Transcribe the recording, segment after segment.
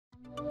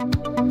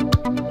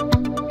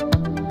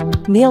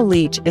Neil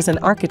Leach is an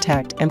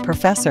architect and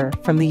professor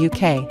from the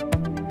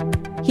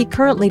UK. He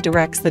currently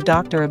directs the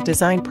Doctor of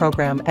Design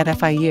program at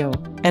FIU,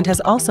 and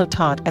has also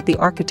taught at the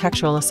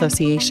Architectural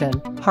Association,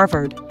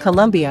 Harvard,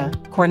 Columbia,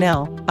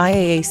 Cornell,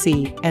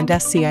 IaaC and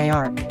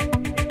SCI-Arc.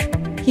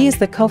 He is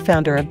the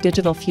co-founder of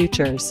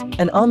DigitalFUTURES,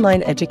 an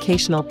online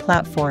educational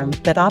platform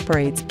that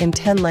operates in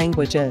 10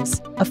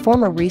 languages, a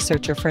former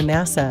researcher for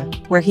NASA,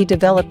 where he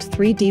developed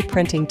 3D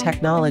printing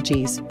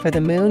technologies for the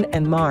Moon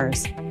and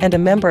Mars, and a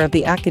member of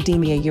the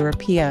Academia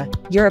Europaea,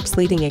 Europe's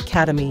leading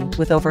academy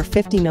with over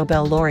 50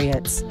 Nobel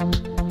laureates.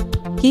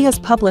 He has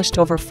published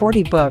over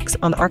 40 books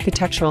on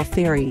architectural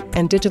theory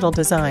and digital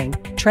design,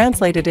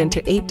 translated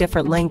into 8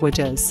 different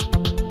languages.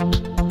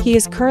 He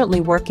is currently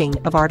working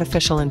on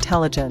artificial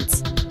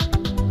intelligence.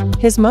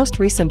 His most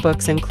recent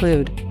books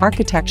include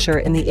Architecture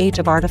in the Age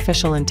of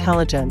Artificial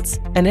Intelligence,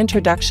 An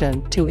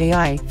Introduction to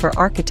AI for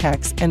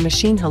Architects and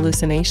Machine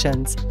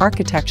Hallucinations,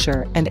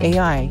 Architecture and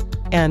AI,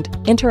 and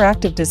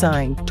Interactive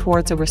Design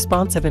Towards a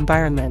Responsive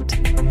Environment.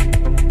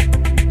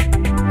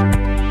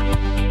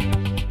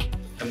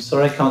 I'm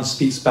sorry I can't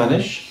speak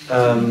Spanish,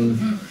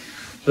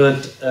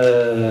 but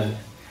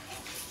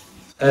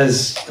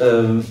as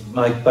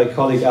my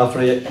colleague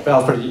Alfred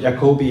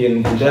Jacobi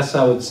in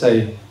Dessau would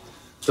say,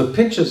 the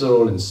pictures are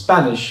all in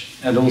Spanish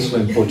and also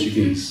in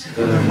Portuguese.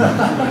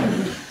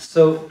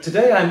 So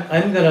today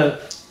I'm going to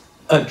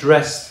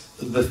address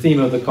the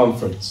theme of the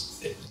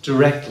conference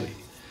directly,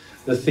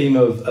 the theme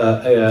of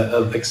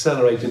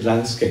accelerated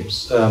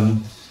landscapes.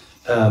 And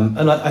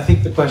I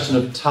think the question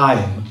of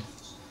time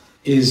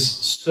is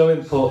so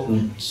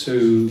important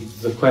to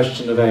the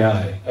question of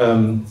AI.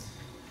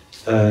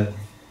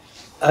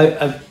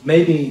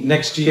 Maybe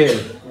next year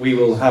we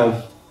will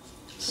have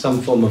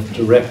some form of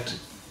direct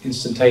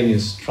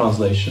instantaneous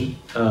translation.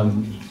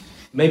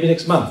 Maybe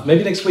next month,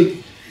 maybe next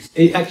week,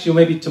 actually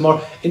maybe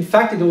tomorrow. In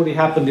fact, it already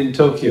happened in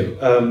Tokyo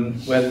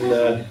when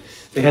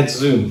they had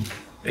Zoom.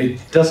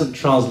 It doesn't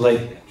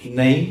translate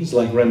names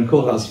like Rem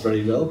Koolhaas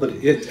very well, but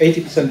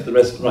 80% of the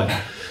rest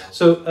right.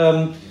 So,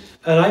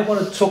 and I want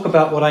to talk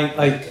about what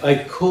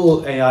I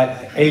call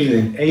AI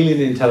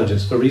alien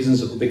intelligence for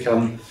reasons that will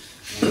become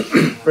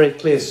very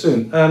clear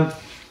soon.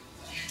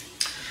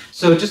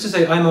 So just to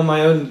say, I'm on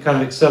my own kind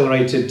of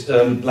accelerated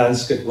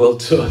landscape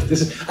world tour.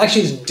 This is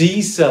actually it's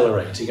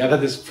decelerating. I've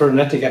had this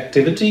frenetic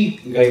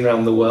activity going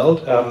around the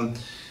world,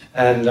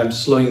 and I'm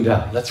slowing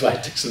down. That's why I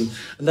took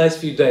a nice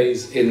few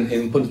days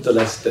in Punta del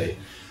Este.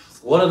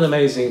 What an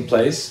amazing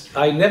place.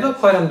 I never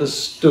quite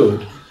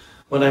understood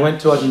when I went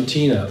to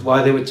Argentina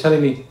why they were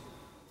telling me,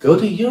 go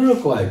to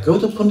Uruguay, go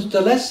to Punta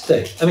del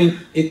Este. I mean,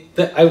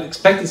 I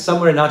expected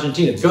somewhere in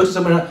Argentina, go to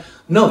somewhere.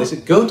 No, they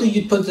said, go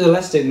to Punta del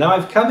Este. Now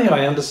I've come here,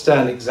 I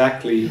understand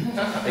exactly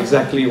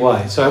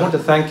why. So I want to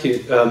thank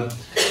you,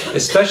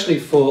 especially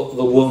for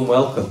the warm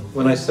welcome.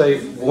 When I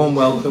say warm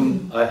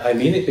welcome, I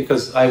mean it,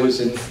 because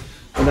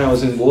when I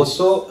was in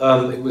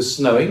Warsaw, it was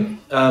snowing.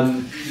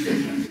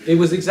 It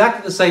was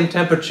exactly the same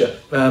temperature,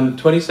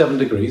 27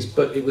 degrees,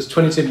 but it was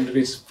 27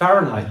 degrees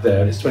Fahrenheit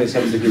there, and it's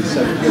 27 degrees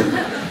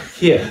Celsius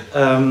here.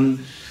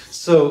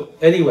 So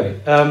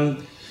anyway,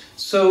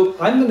 so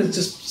I'm going to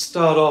just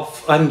start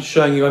off. I'm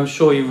sure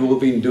you've all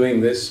been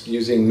doing this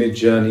using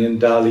Midjourney and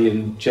DALL-E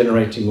and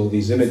generating all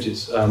these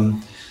images.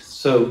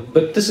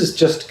 But this is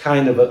just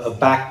kind of a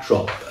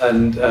backdrop.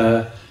 And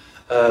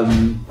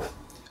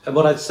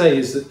what I'd say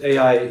is that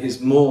AI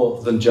is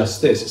more than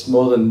just this. It's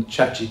more than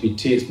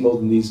ChatGPT. It's more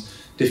than these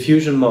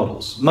diffusion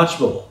models, much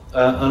more.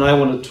 And I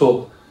want to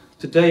talk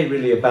today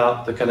really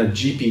about the kind of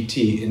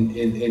GPT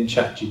in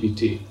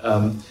ChatGPT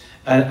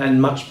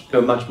and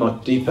go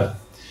much deeper.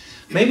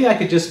 Maybe I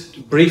could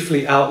just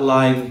briefly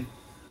outline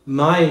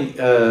my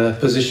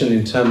position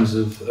in terms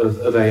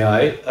of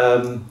AI.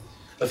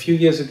 A few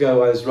years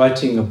ago, I was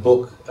writing a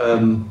book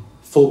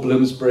for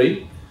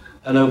Bloomsbury,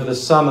 and over the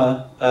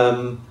summer,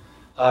 at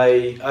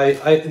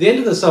the end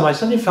of the summer, I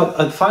suddenly felt,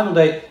 on the final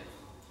day,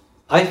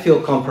 I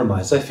feel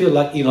compromised. I feel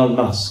like Elon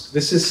Musk.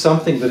 This is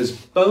something that is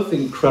both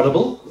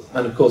incredible,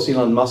 and of course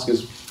Elon Musk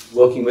is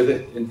working with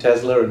it in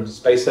Tesla and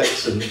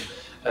SpaceX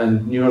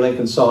and Neuralink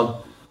and so on,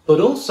 but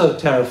also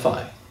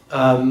terrifying.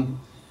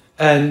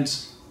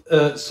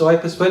 So I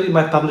persuaded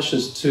my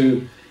publishers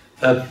to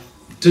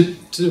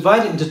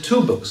divide it into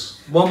 2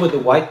 books. One with a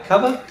white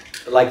cover,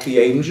 like the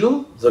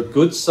angel, the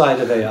good side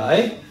of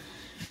AI,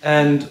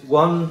 and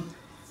one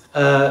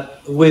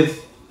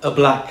with a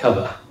black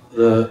cover,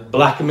 the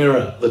black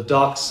mirror, the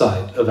dark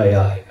side of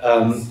AI.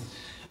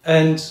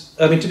 And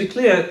I mean, to be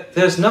clear,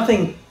 there's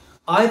nothing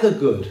either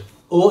good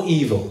or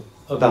evil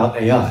about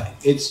AI.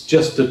 It's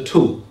just a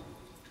tool.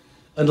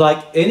 And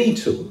like any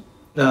tool,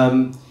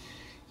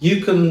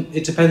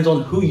 it depends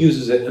on who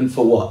uses it and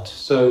for what.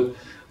 So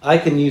I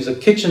can use a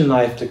kitchen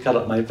knife to cut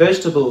up my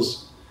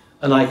vegetables,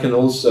 and I can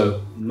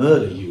also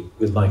murder you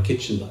with my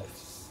kitchen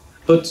knife.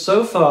 But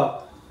so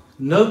far,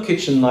 no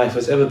kitchen knife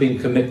has ever been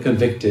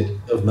convicted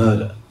of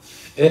murder.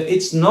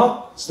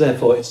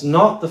 Therefore, it's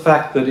not the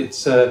fact that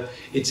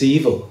it's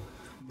evil.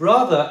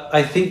 Rather,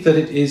 I think that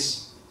it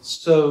is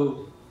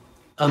so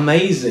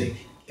amazing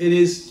it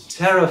is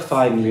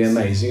terrifyingly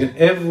amazing, and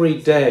every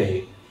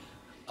day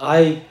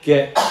I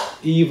get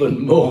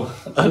even more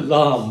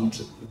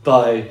alarmed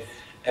by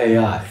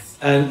AI.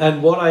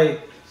 And what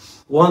I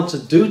want to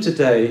do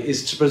today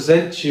is to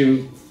present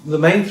you, the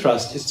main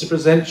thrust is to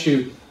present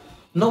you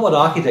not what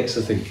architects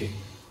are thinking,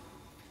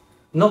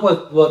 not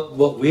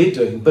what we're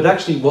doing, but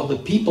actually what the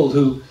people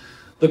who,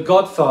 the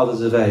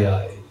godfathers of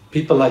AI,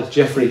 people like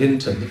Geoffrey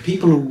Hinton, the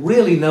people who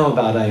really know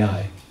about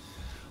AI,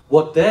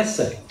 what they're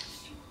saying,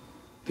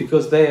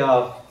 because they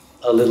are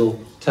a little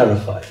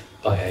terrified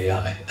by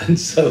AI, and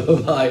so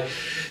am I.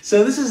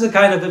 So this is a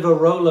kind of a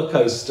roller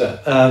coaster,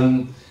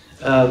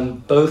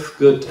 both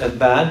good and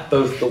bad,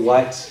 both the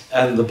white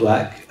and the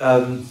black.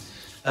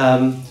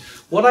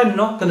 What I'm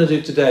not going to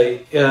do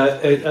today,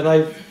 and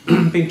I've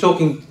been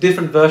talking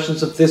different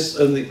versions of this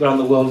around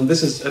the world, and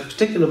this is a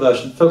particular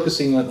version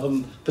focusing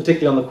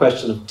particularly on the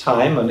question of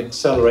time and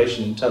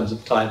acceleration in terms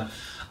of time.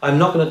 I'm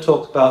not going to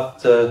talk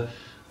about the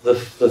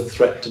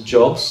threat to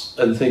jobs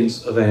and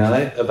things of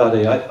AI, about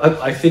AI.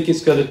 I think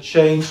it's going to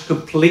change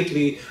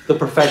completely the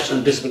profession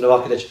and discipline of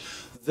architecture.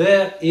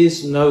 There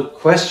is no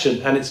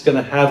question, and it's going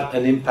to have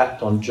an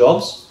impact on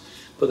jobs.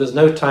 But there's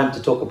no time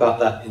to talk about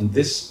that in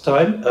this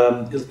time.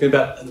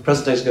 The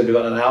presentation is going to be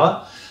about an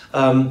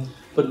hour.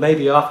 But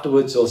maybe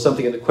afterwards or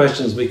something in the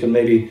questions we can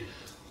maybe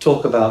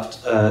talk about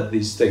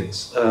these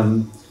things.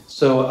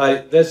 So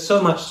there's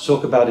so much to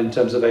talk about in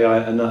terms of AI,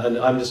 and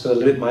I'm just going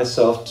to limit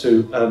myself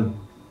to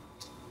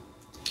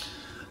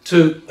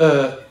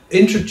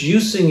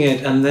introducing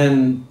it and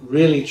then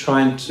really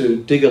trying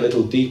to dig a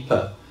little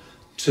deeper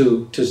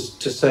to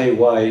say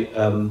why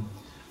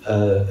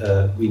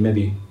we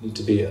maybe need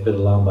to be a bit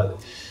alarmed by them.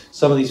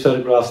 Some of these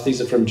photographs,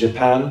 these are from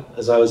Japan,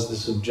 this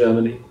is from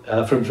Germany,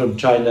 from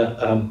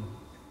China.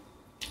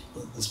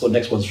 This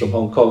next one's from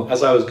Hong Kong.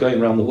 As I was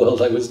going around the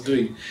world, I was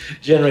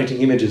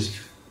generating images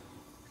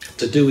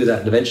to do with that,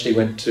 and eventually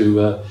went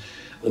to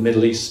the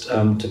Middle East,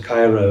 to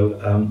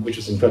Cairo, which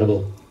was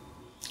incredible.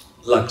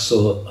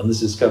 Luxor, and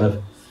this is kind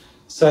of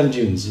sand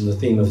dunes and the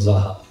theme of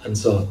Zaha, and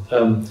so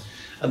on.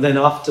 And then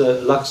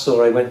after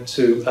Luxor, I went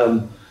to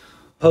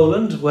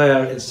Poland,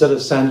 where instead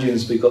of sand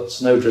dunes, we got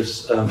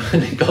snowdrifts,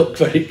 and it got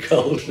very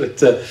cold.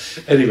 But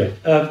anyway,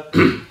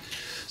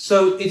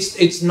 so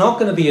it's not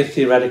going to be a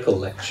theoretical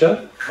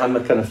lecture. I'm a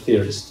kind of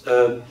theorist.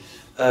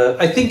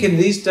 I think in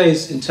these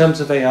days, in terms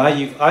of AI,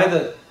 you've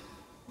either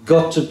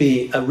got to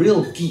be a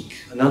real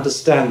geek and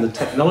understand the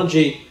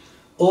technology,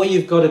 or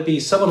you've got to be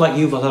someone like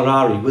Yuval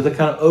Harari with a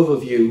kind of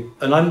overview.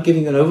 And I'm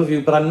giving an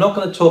overview, but I'm not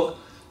going to talk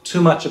too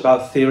much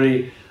about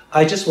theory.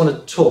 I just want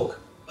to talk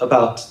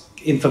about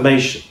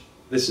information.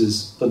 This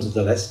is Punta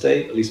del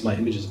Este, at least my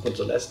image is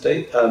Punta del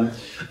Este,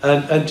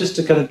 and just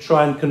to kind of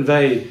try and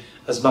convey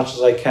as much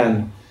as I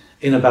can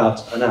in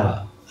about an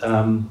hour.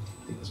 I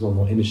think there's one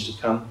more image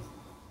to come.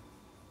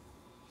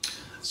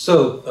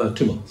 So,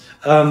 two more.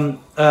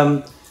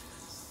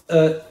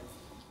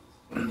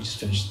 Let me just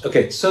finish.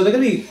 Okay, so there are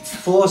going to be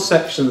 4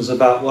 sections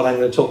about what I'm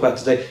going to talk about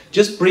today.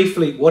 Just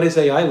briefly, what is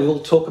AI? We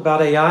will talk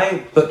about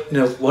AI, but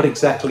what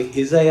exactly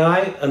is AI?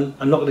 And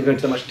I'm not going to go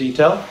into much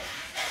detail.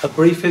 A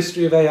brief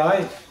history of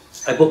AI.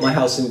 I bought my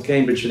house in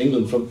Cambridge in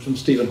England from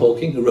Stephen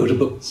Hawking, who wrote a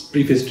book,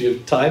 Brief History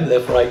of Time,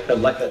 therefore I kind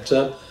of like that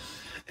term.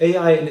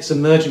 AI and its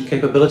emergent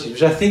capabilities,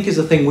 which I think is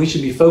the thing we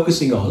should be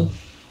focusing on,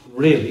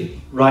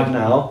 really, right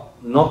now,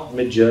 not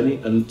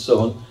mid-journey and so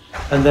on.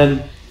 And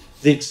then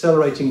the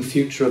accelerating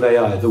future of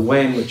AI, the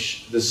way in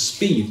which the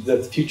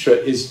future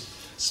is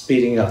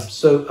speeding up.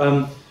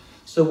 So,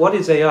 so what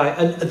is AI?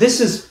 And this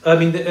is,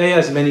 the AI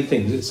is many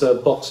things. It's a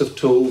box of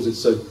tools,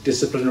 it's a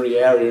disciplinary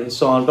area and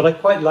so on, but I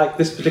quite like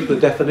this particular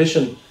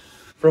definition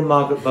from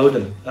Margaret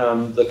Bowden,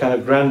 the kind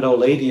of grand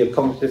old lady of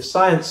cognitive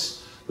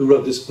science, who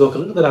wrote this book, a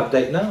little bit out of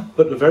date now,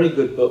 but a very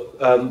good book,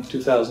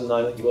 2009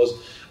 I think it was,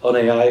 on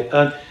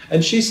AI.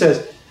 And she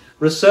says,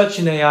 research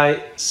in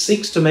AI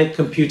seeks to make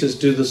computers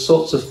do the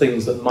sorts of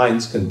things that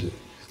minds can do,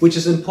 which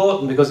is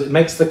important because it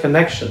makes the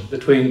connection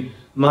between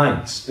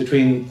minds,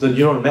 between the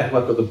neural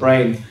network of the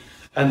brain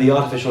and the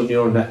artificial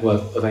neural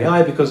network of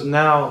AI, because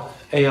now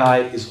AI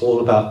is all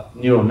about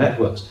neural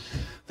networks.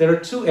 There are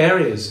 2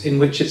 areas in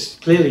which it's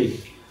clearly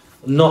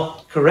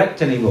not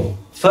correct anymore.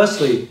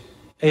 Firstly,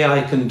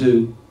 AI can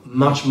do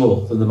much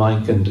more than the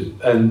mind can do.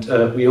 And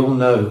we all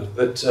know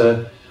that,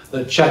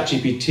 that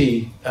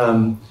ChatGPT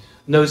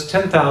knows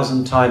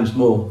 10,000 times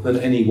more than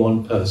any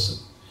one person.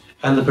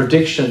 And the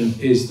prediction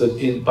is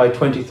that by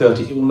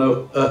 2030, it will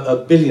know a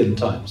billion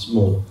times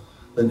more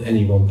than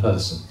any one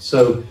person.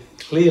 So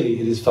clearly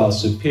it is far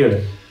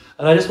superior.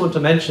 And I just want to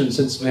mention,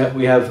 since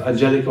we have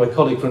Angelica, my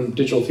colleague from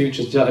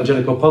DigitalFUTURES,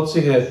 Angelica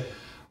Ponzi here,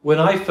 when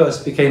I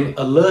first became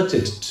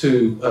alerted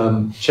to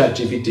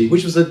ChatGPT,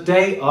 which was the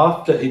day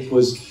after it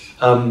was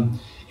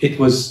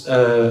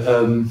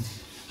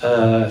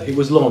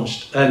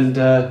launched, and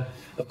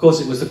of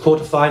course it was the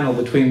quarterfinal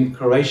between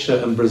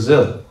Croatia and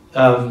Brazil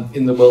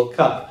in the World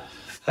Cup,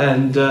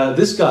 and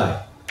this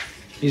guy,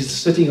 he's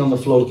sitting on the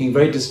floor looking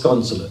very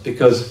disconsolate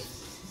because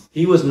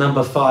he was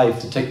number 5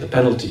 to take the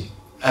penalty,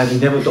 and he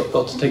never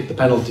got to take the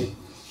penalty.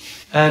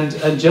 And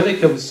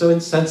Angelica was so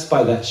incensed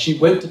by that, she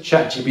went to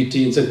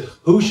ChatGPT and said,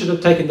 who should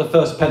have taken the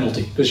first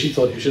penalty? Because she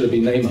thought it should have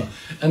been Neymar.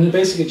 And then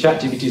basically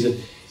ChatGPT said,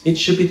 it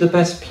should be the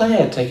best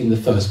player taking the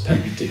first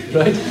penalty,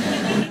 right?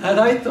 And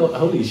I thought,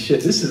 holy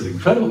shit, this is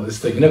incredible, this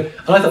thing. And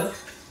I thought,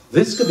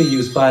 this could be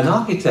used by an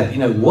architect.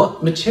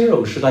 What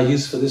material should I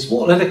use for this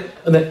wall? And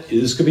then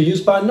this could be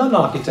used by a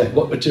non-architect.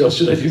 What material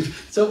should I use?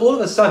 So all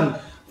of a sudden,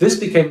 this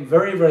became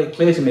very, very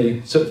clear to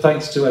me. So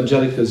thanks to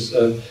Angelica's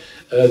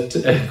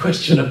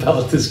question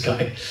about this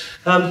guy.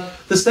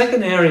 The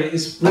second area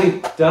is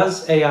really,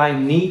 does AI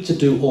need to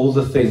do all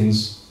the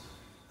things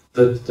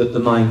that the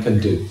mind can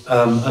do?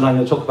 And I'm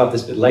going to talk about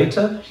this a bit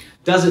later.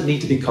 Does it need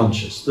to be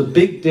conscious? The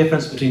big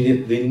difference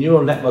between the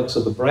neural networks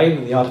of the brain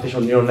and the artificial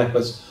neural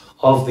networks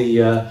of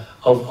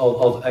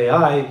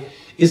AI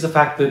is the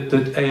fact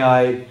that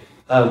AI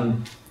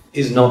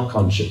is not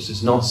conscious,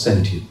 it's not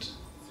sentient.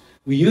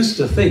 We used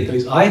to think, at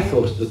least I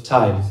thought at the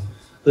time,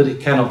 that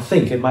it cannot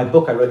think. In my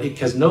book I wrote, it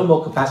has no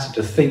more capacity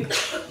to think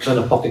than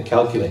a pocket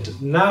calculator.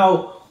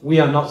 Now we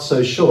are not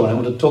so sure. I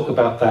want to talk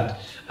about that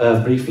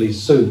briefly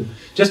soon.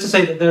 Just to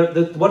say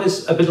that what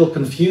is a little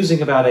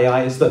confusing about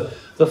AI is the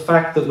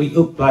fact that we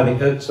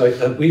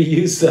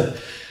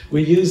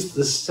use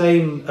the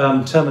same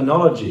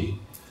terminology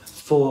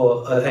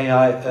for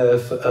AI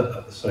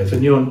for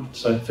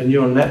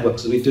neural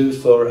networks as we do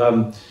for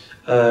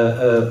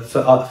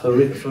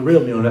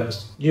real neural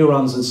networks.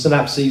 Neurons and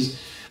synapses,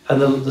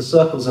 and the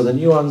circles are the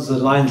neurons, the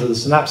lines are the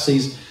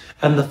synapses,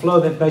 and the flow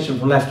of information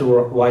from left to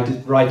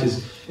right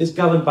is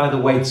governed by the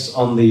weights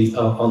on the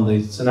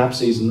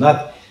synapses, and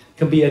that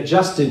can be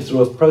adjusted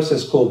through a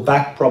process called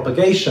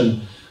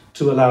backpropagation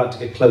to allow it to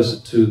get closer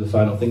to the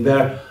final thing. There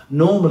are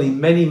normally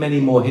many, many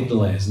more hidden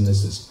layers, and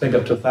this is maybe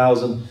up to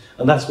 1,000,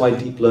 and that's why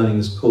deep learning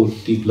is called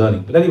deep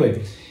learning. But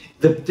anyway,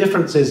 the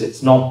difference is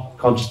it's not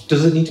conscious.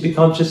 Does it need to be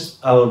conscious?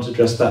 I want to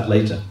address that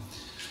later.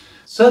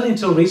 Certainly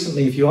until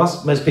recently, if you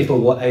ask most people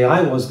what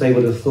AI was, they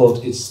would have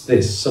thought it's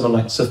this, someone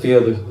like Sophia,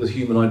 the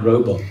humanoid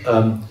robot.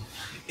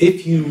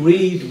 If you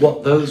read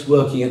what those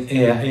working in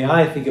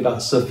AI think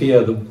about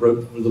Sophia, the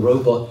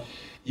robot,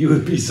 you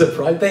would be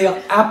surprised. They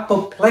are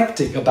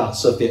apoplectic about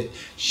Sophia.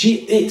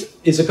 It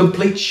is a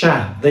complete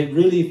sham. They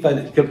really find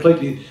it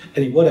completely,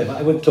 whatever.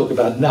 I won't talk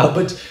about it now,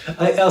 but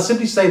I'll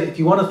simply say that if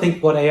you want to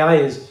think what AI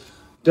is,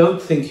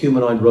 don't think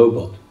humanoid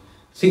robot.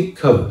 Think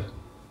code.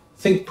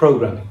 Think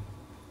programming.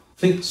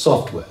 Think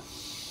software.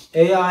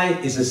 AI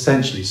is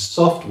essentially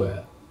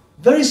software,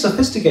 very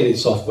sophisticated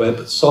software,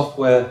 but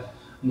software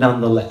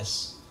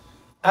nonetheless.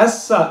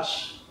 As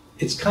such,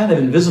 it's kind of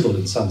invisible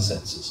in some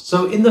senses.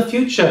 So in the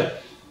future,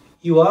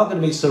 you are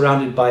going to be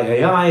surrounded by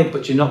AI,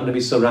 but you're not going to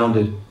be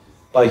surrounded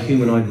by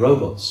humanoid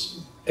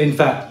robots. In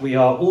fact, we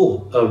are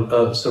all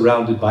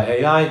surrounded by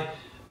AI,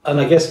 and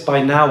I guess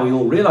by now we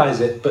all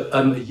realize it, but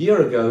a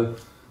year ago,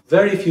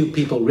 very few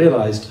people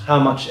realized how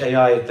much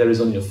AI there is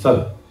on your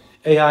phone.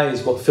 AI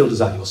is what filters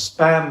out your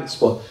spam,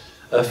 it's what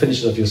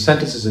finishes off your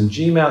sentences in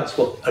Gmail, it's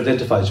what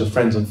identifies your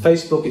friends on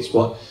Facebook, it's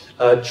what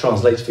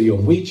translates for you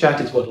on WeChat,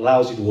 it's what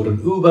allows you to order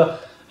an Uber,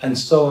 and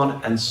so on,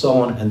 and so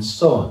on, and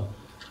so on.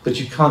 But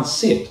you can't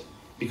see it,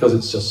 because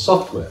it's just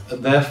software,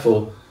 and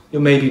therefore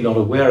you're maybe not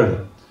aware of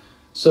it.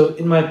 So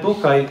in my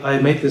book, I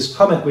make this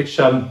comment, which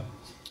I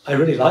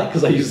really like,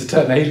 because I use the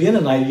term alien,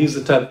 and I use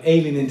the term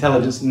alien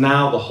intelligence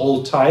now the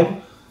whole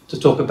time to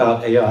talk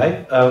about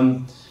AI,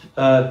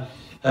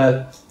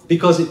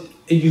 because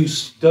you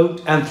don't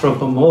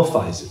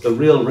anthropomorphize it. The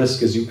real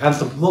risk is you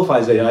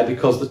anthropomorphize AI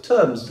because the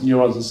terms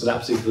neurons and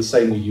synapses are the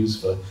same we use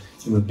for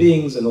human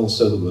beings, and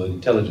also the word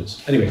intelligence.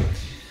 Anyway,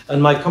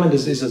 and my comment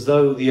is as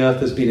though the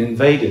Earth has been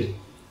invaded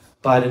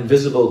by an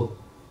invisible,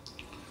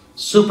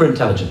 super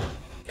intelligent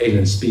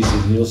alien species,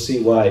 and you'll see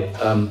why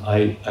I'm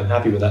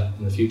happy with that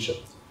in the future.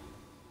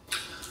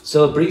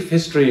 So a brief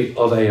history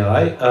of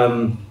AI.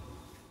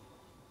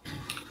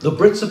 The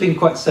Brits have been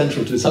quite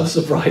central to this, I'm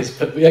surprised,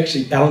 but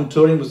Alan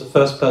Turing was the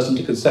first person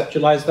to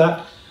conceptualize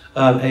that.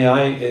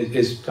 AI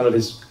is kind of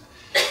his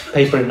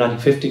paper in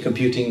 1950,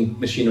 Computing,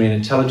 Machinery and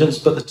Intelligence,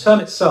 but the term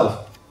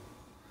itself,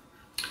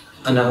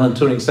 and Alan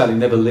Turing sadly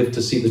never lived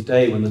to see the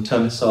day when the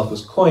term itself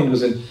was coined,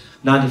 was in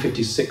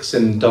 1956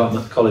 in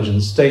Dartmouth College in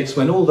the States,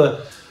 when all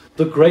the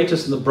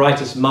greatest and the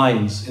brightest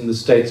minds in the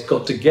States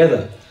got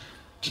together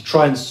to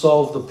try and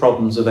solve the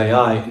problems of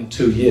AI in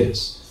 2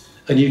 years.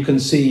 And you can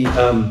see,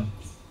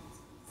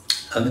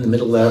 in the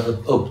middle there,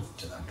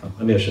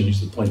 maybe I shouldn't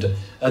use the pointer.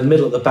 In the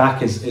middle at the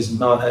back is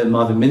Marvin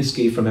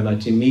Minsky from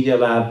MIT Media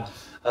Lab,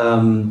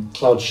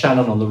 Claude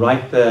Shannon on the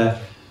right there,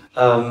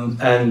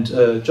 and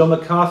John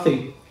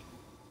McCarthy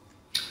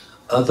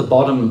at the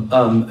bottom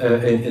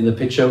in the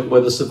picture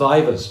were the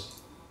survivors.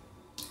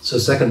 So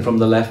second from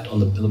the left on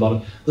the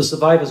bottom. The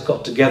survivors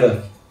got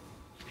together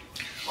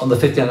on the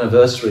 50th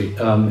anniversary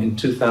in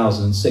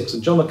 2006.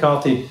 And John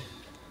McCarthy,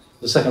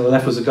 the second on the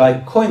left, was the guy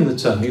who coined the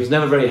term. He was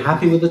never very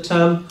happy with the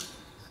term,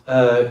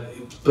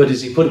 but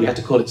as he put it, we had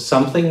to call it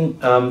something.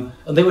 And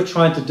they were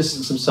trying to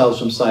distance themselves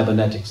from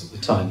cybernetics at the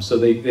time. So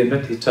they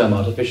invented the term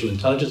artificial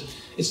intelligence.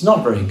 It's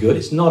not very good.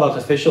 It's not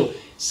artificial.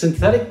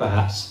 Synthetic,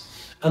 perhaps.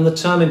 And the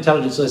term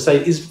intelligence, as I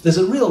say, there's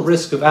a real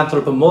risk of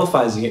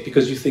anthropomorphizing it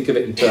because you think of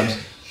it in terms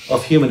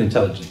of human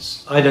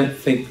intelligence. I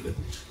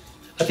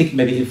think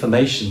maybe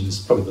information is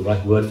probably the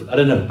right word for it. I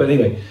don't know. But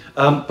anyway,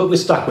 but we're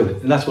stuck with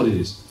it, and that's what it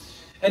is.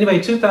 Anyway,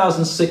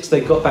 2006,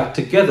 they got back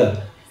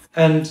together,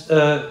 and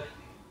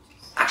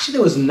actually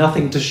there was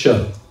nothing to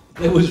show.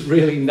 There was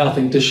really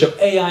nothing to show.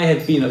 AI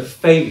had been a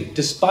failure.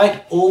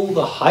 Despite all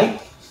the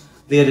hype,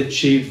 they had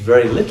achieved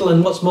very little,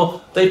 and what's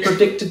more, they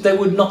predicted they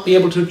would not be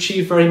able to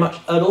achieve very much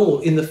at all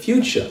in the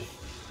future.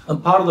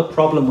 And part of the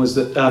problem was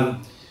that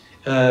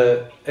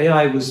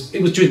AI it was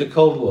during the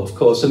Cold War, of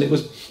course, and it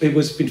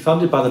was been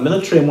funded by the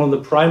military, and one of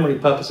the primary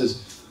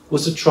purposes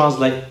was to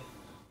translate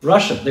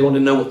Russian. They wanted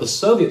to know what the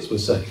Soviets were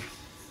saying.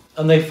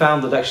 And they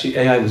found that actually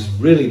AI was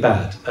really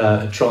bad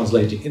at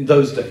translating in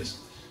those days.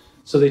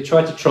 So they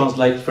tried to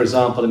translate, for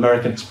example,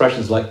 American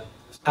expressions like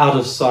out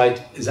of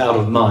sight is out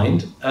of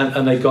mind, and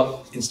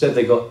instead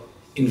they got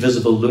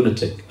invisible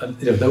lunatic. And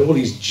there were all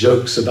these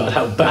jokes about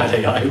how bad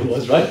AI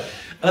was, right?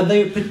 And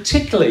they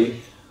particularly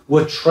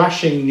were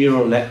trashing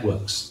neural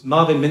networks.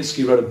 Marvin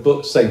Minsky wrote a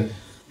book saying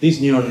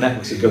these neural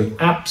networks are going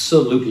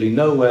absolutely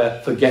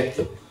nowhere, forget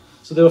them.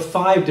 So there were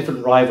 5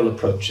 different rival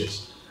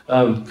approaches.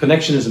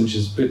 Connectionism, which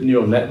is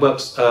neural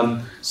networks,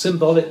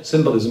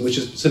 symbolism, which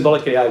is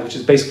symbolic AI, which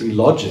is basically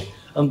logic.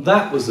 And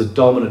that was the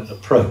dominant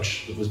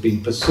approach that was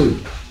being pursued.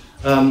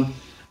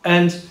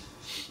 And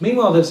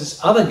meanwhile, there's this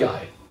other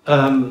guy,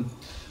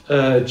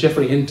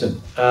 Geoffrey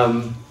Hinton,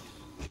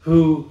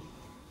 who,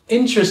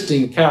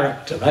 interesting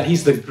character, right?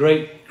 He's the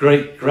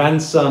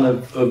great-grandson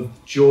of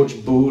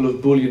George Boole of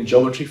Boolean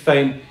geometry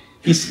fame.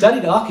 He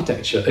studied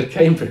architecture at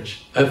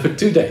Cambridge for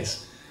 2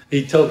 days.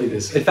 He told me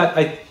this. In fact,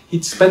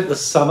 he'd spent the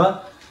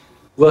summer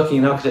working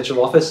in an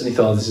architectural office, and he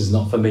thought, oh, this is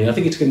not for me. And I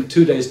think it took him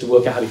 2 days to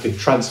work out how he could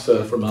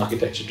transfer from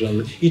architecture to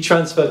another. He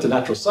transferred to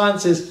natural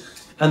sciences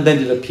and then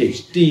did a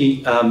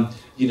PhD,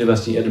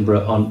 University of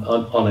Edinburgh,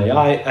 on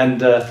AI,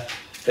 and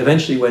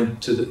eventually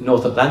went to the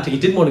North Atlantic. He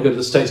didn't want to go to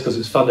the States because it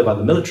was funded by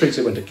the military,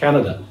 so he went to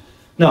Canada.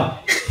 Now,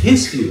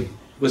 his view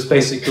was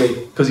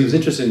basically, because he was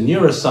interested in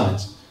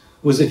neuroscience,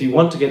 was if you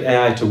want to get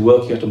AI to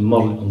work, you have to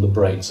model it on the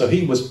brain. So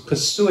he was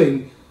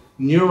pursuing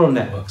neural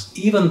networks,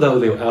 even though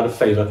they were out of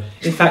favor.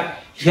 In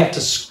fact, he had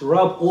to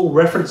scrub all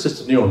references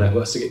to neural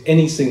networks to get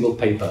any single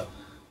paper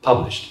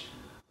published.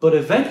 But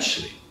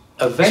eventually,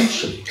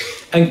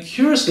 and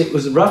curiously, it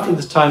was roughly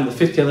the time, the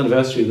 50th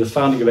anniversary of the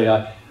founding of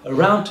AI,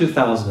 around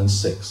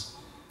 2006,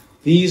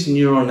 these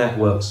neural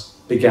networks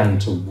began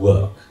to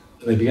work.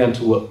 And they began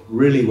to work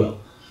really well,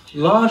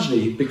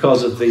 largely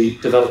because of the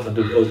development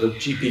of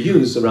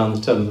GPUs around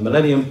the turn of the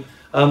millennium,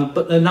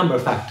 but a number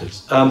of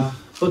factors.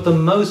 But the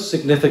most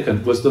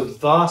significant was the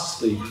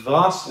vastly,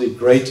 vastly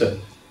greater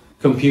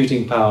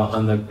computing power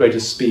and the greater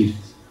speed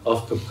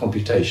of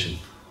computation.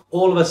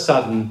 All of a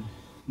sudden,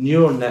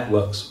 neural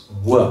networks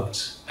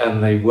worked,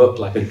 and they worked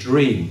like a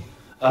dream.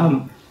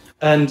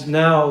 And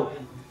now,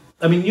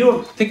 I mean,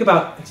 think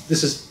about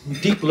this: is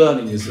deep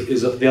learning is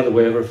the other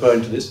way of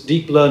referring to this.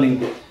 Deep learning,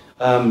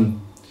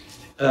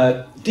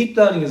 deep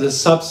learning is a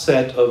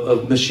subset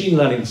of machine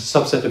learning, is a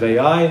subset of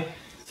AI.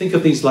 Think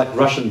of these like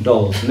Russian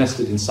dolls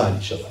nested inside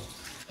each other.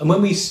 And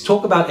when we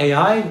talk about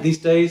AI these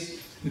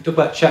days, we talk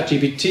about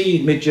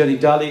ChatGPT, Midjourney,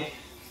 DALL-E.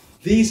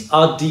 These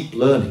are deep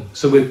learning.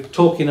 So we're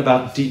talking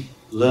about deep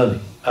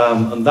learning.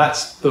 And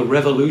that's the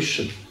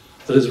revolution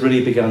that has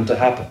really begun to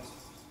happen.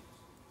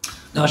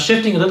 Now,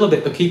 shifting a little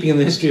bit, but keeping in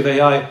the history of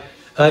AI,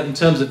 in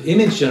terms of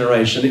image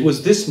generation, it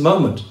was this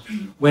moment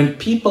when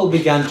people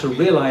began to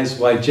realize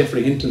why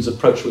Geoffrey Hinton's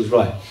approach was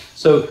right.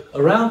 So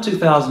around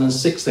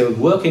 2006, they were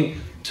working.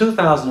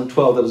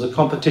 2012, there was a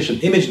competition,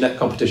 ImageNet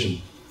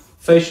competition,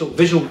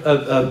 visual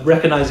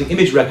recognizing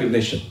image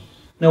recognition.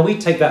 Now, we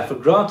take that for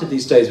granted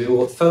these days. We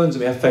all have phones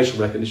and we have facial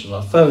recognition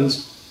on our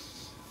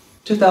phones.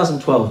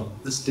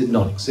 2012, this did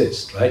not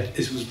exist, right?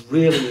 This was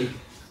really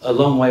a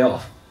long way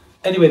off.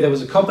 Anyway, there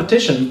was a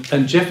competition,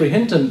 and Geoffrey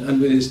Hinton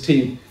and with his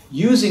team,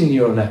 using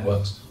neural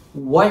networks,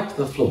 wiped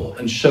the floor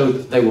and showed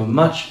that they were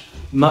much,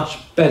 much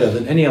better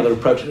than any other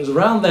approach. It was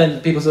around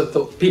then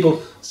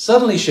people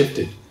suddenly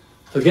shifted.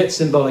 Forget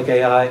symbolic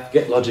AI,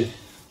 forget logic.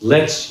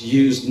 Let's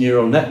use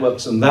neural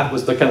networks, and that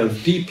was the kind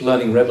of deep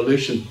learning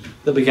revolution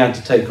that began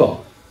to take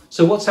off.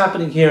 So what's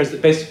happening here is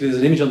that basically there's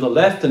an image on the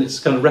left, and it's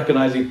kind of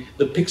recognizing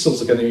the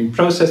pixels are going to be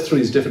processed through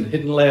these different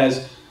hidden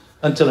layers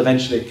until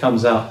eventually it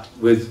comes out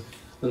with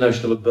the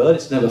notion of a bird.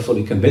 It's never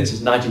fully convinced.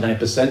 It's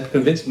 99%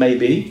 convinced,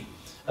 maybe.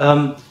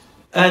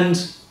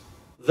 And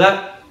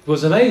that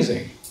was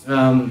amazing.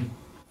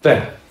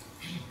 There.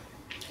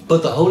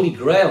 But the holy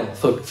grail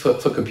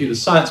for computer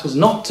science was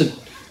not to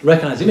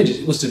recognize images,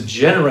 it was to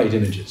generate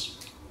images.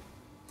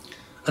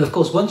 And of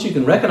course, once you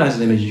can recognize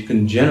an image, you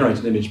can generate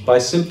an image by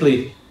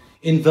simply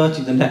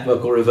inverting the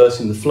network or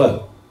reversing the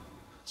flow.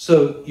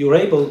 So you're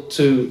able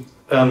to,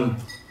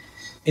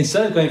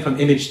 instead of going from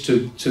image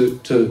to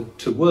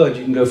word,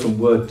 you can go from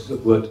word to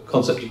word,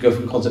 concept, you go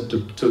from concept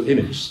to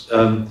image.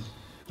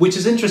 Which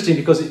is interesting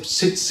because it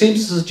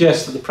seems to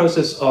suggest that the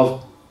process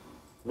of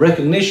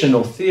recognition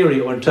or theory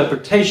or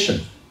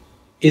interpretation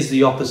is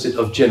the opposite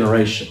of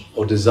generation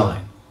or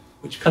design,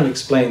 which kind of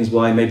explains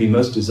why maybe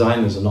most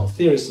designers are not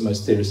theorists and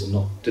most theorists are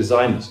not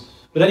designers.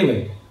 But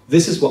anyway,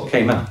 this is what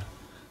came out.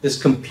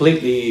 This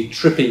completely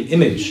trippy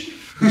image,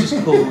 which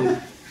is called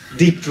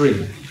Deep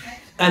Dream.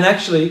 And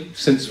actually,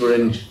 since we're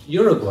in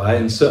Uruguay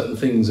and certain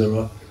things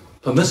are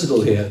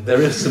permissible here,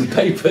 there are some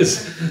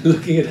papers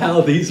looking at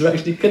how these are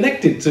actually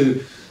connected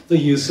to the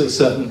use of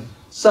certain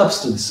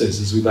substances,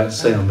 as we like to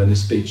say on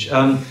Venice Beach.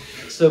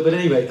 But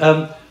anyway,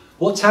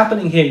 what's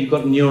happening here, you've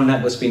got neural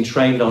networks being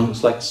trained on,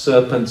 it's like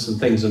serpents and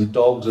things and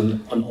dogs and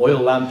an oil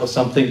lamp or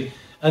something,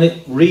 and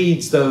it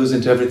reads those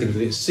into everything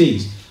that it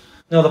sees.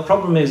 Now the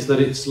problem is that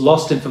it's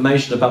lost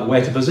information about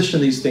where to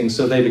position these things,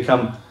 so they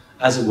become,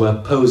 as it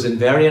were, pose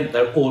invariant.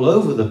 They're all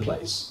over the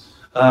place.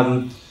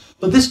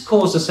 But this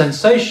caused a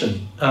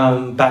sensation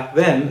back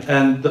then,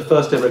 and the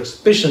first ever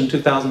exhibition,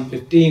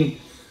 2015,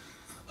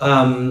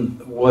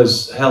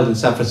 was held in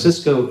San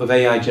Francisco of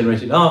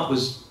AI-generated art,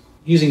 was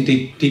using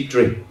Deep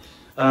Dream.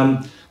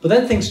 But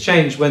then things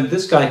changed when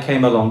this guy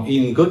came along,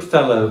 Ian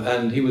Goodfellow,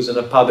 and he was in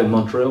a pub in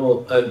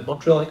Montreal, I think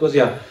it was,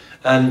 yeah,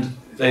 and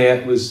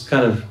they was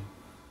kind of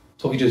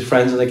talking to his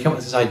friends, and they came up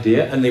with this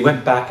idea, and they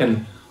went back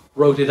and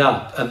wrote it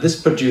up, and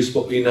this produced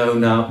what we now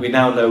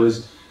know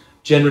as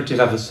generative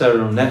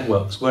adversarial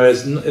networks,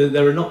 whereas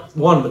there are not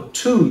one but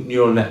two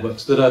neural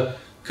networks that are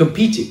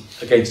competing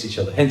against each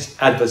other, hence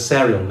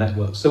adversarial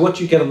networks. So what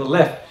you get on the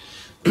left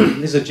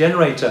is a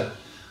generator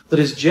that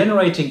is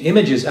generating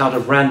images out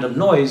of random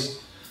noise,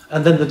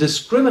 and then the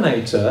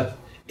discriminator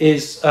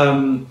is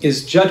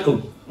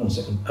judging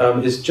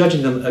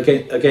them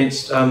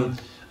against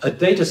a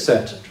data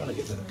set. I'm trying to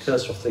get the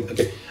cursor off thing.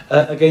 Okay,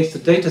 against a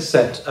data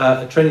set,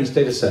 a training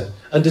data set,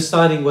 and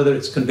deciding whether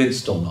it's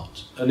convinced or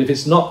not. And if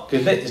it's not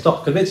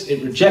convinced,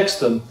 it rejects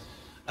them.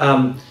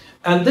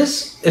 And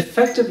this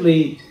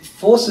effectively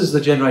forces the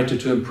generator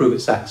to improve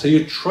its act. So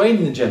you're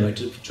training the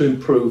generator to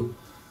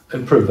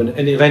improve,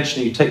 and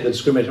eventually you take the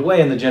discriminator away,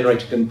 and the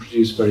generator can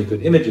produce very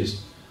good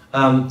images.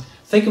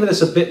 Think of it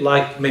as a bit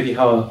like maybe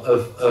how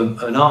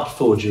an art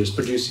forger is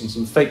producing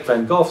some fake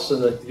Van Goghs,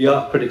 and the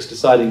art critic's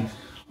deciding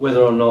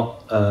whether or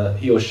not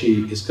he or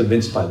she is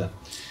convinced by that.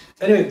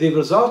 Anyway, the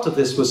result of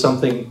this was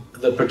something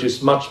that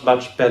produced much,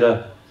 much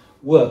better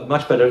work,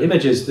 much better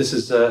images. This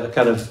is a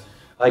kind of,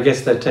 I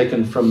guess they're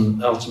taken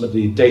from,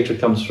 ultimately data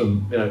comes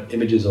from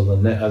images on the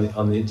net,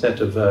 on the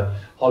internet of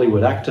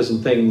Hollywood actors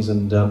and things,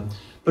 and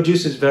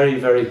produces very,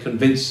 very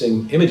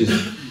convincing images.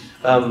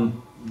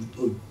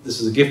 This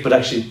is a gift, but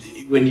actually,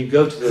 when you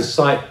go to the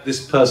site,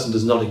 this person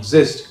does not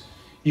exist,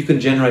 you can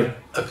generate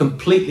a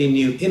completely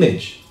new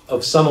image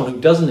of someone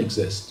who doesn't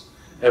exist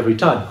every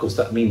time. Of course,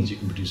 that means you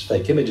can produce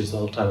fake images the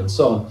whole time and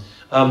so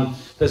on.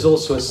 There's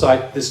also a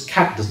site, this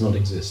cat does not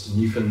exist,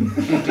 and you can do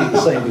the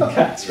same with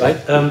cats, right?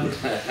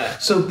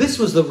 So this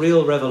was the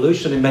real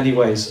revolution in many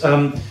ways.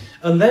 And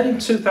then in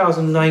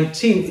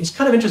 2019, it's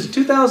kind of interesting,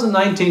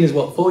 2019 is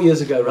what, 4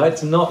 years ago, right?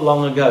 It's not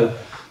long ago.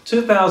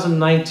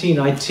 2019,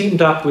 I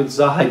teamed up with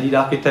Zaha Hadid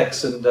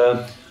Architects and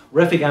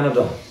Refik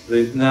Anadol,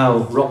 the now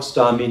rock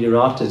star media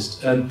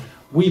artist, and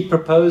we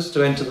proposed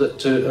to enter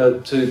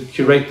to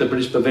curate the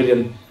British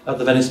Pavilion at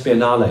the Venice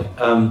Biennale,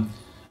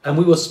 and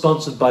we were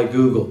sponsored by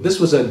Google. This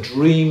was a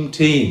dream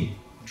team.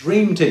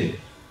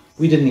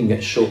 We didn't even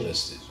get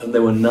shortlisted, and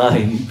there were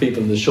 9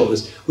 people in the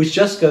shortlist, which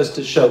just goes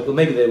to show, well,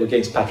 maybe they were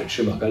against Patrick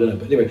Schumacher, I don't know,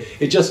 but anyway,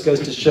 it just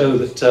goes to show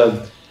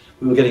that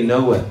we were getting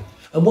nowhere.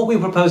 And what we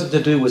were proposing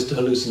to do was to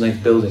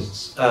hallucinate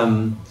buildings.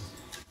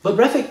 But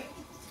Refik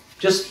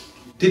just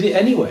did it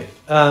anyway.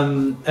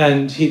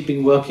 And he'd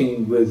been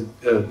working with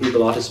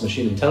Google Artist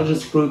Machine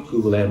Intelligence Group,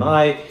 Google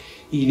AMI.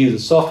 He knew the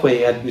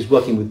software, he was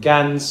working with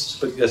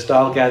GANs,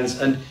 style GANs,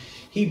 and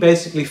he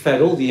basically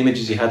fed all the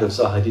images he had of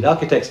Zaha Hadid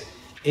Architects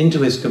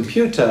into his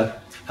computer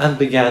and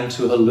began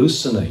to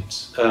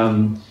hallucinate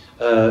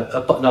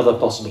other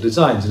possible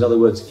designs. In other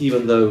words,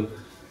 even though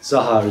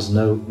Zaha is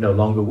no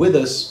longer with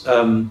us,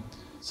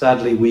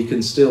 sadly we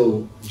can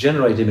still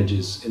generate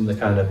images in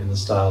the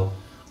style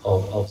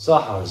of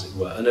Zaha, as it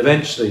were. And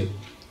eventually,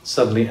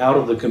 suddenly out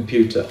of the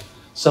computer,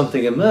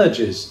 something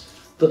emerges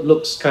that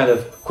looks kind of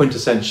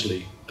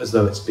quintessentially as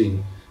though it's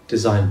been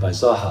designed by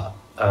Zaha.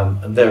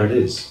 And there it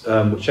is,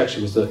 which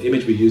actually was the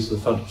image we used for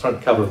the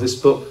front cover of this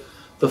book,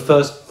 the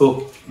first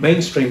book,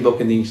 mainstream book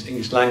in the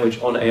English language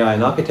on AI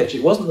and architecture.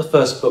 It wasn't the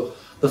first book.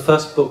 The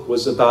first book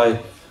was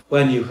by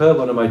Wen Yu He,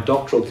 one of my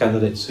doctoral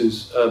candidates,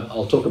 who's,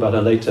 I'll talk about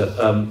her later,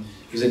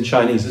 who's in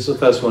Chinese. This is the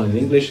first one in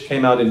English,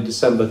 came out in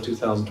December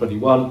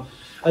 2021.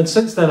 And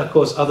since then, of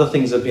course, other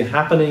things have been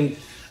happening.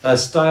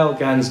 Style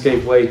GANs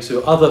gave way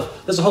to other,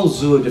 there's a whole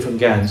zoo of different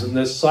GANs, and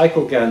there's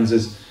cycle GANs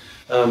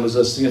was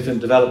a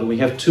significant development. We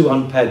have 2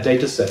 unpaired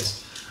data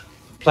sets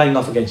playing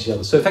off against each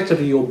other. So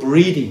effectively, you're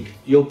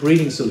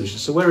breeding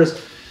solutions. So whereas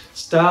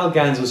style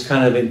GANs was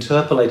kind of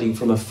interpolating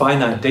from a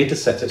finite data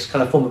set, it's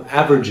kind of a form of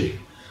averaging.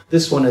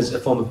 This one is a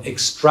form of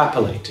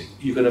extrapolating.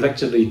 You can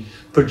effectively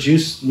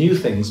produce new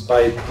things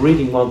by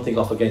breeding one thing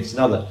off against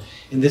another.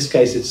 In this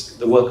case, it's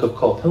the work of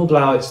Kolb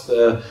Himmelblau. It's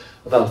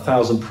about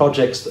 1,000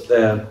 projects that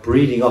they're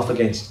breeding off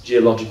against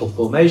geological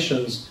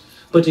formations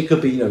but it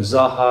could be,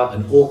 Zaha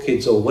and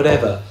orchids or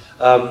whatever.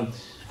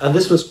 And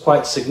this was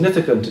quite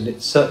significant, and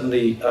it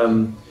certainly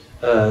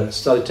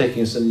started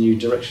taking us in a new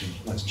direction.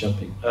 That's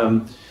jumping.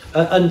 And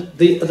at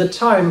the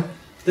time,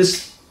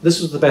 this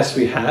was the best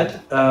we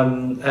had,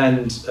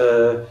 and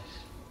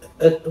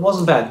it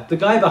wasn't bad. The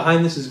guy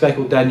behind this is a guy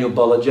called Daniel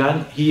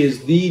Bolajan. He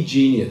is the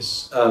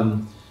genius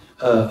of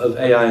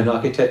AI and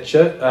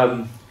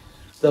architecture.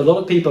 There are a lot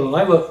of people, and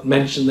I won't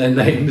mention their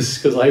names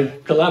because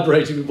I'm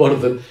collaborating with one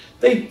of them.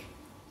 They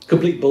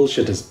complete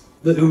bullshitters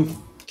who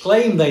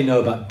claim they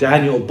know about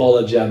Daniel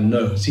Bolajan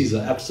knows. He's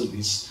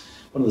absolutely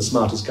one of the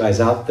smartest guys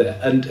out there.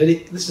 And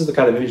this is the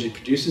kind of image it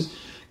produces.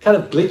 Kind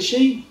of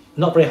glitchy,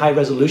 not very high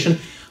resolution.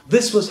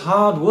 This was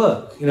hard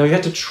work. You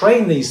had to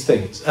train these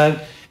things.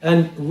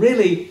 And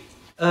really,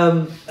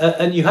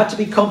 and you had to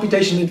be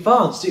computationally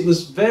advanced. It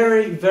was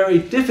very, very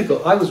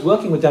difficult. I was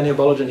working with Daniel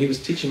Bolajan. He was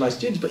teaching my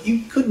students, but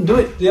you couldn't do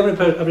it. The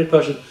average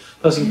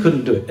person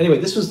couldn't do it. Anyway,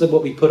 this was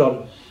what we put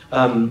on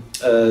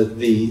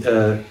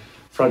the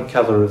front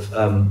cover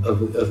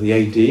of the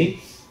AD,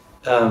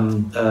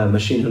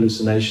 Machine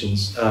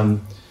Hallucinations.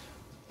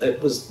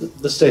 It was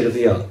the state of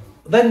the art.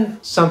 Then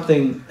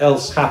something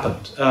else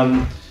happened,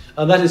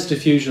 and that is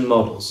diffusion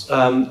models.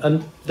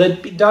 And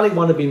DALL-E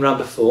 1 had been around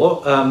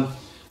before,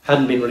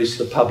 hadn't been released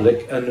to the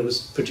public, and it was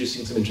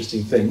producing some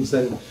interesting things.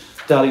 Then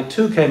DALL-E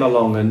 2 came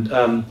along, and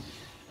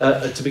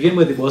to begin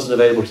with, it wasn't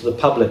available to the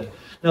public.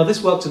 Now,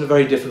 this works in a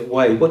very different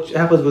way. What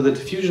happens with a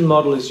diffusion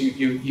model is you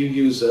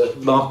use a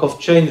Markov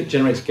chain that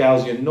generates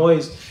Gaussian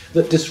noise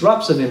that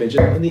disrupts an image,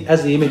 and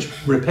as the image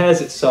repairs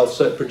itself,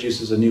 so it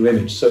produces a new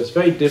image. So it's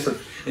very different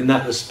in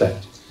that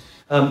respect.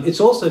 It's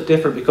also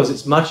different because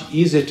it's much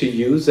easier to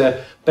use.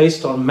 They're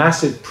based on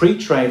massive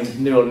pre-trained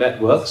neural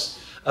networks.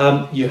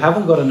 You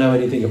haven't got to know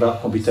anything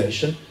about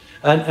computation.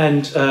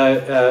 And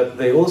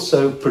they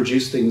also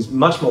produce things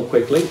much more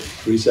quickly,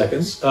 3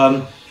 seconds,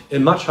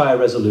 in much higher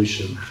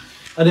resolution.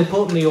 And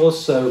importantly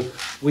also,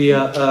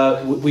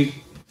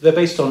 they're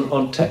based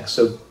on text,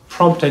 so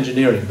prompt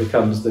engineering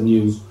becomes the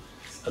new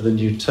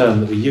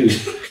term that we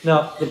use.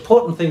 Now, the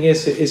important thing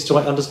is to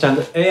understand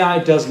that AI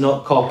does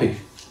not copy.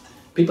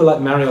 People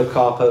like Mario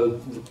Carpo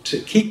to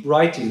keep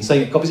writing,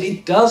 saying it copies.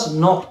 It does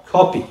not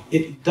copy.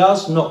 It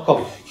does not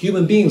copy.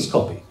 Human beings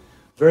copy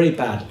very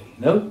badly.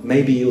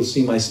 Maybe you'll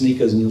see my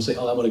sneakers and you'll say,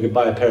 "Oh, I want to go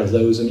buy a pair of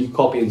those," and you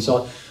copy and so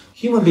on.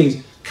 Human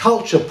beings,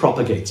 culture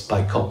propagates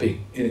by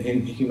copying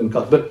in human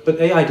culture, but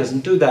AI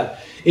doesn't do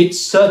that. It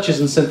searches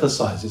and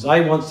synthesizes.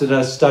 I once did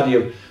a study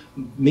of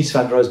Mies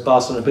van der Rohe's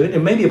Basel,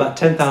 and maybe about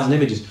 10,000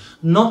 images.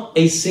 Not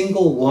a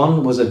single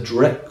one was a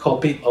direct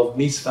copy of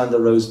Mies van der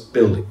Rohe's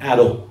building at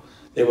all.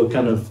 They were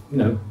kind of,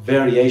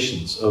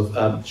 variations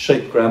of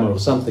shape grammar or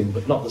something,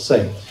 but not the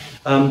same.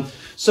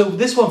 So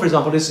this one, for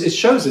example, it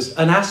shows us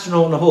an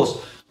astronaut on a horse.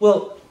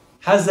 Well,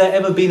 has there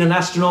ever been an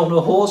astronaut on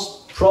a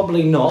horse?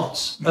 Probably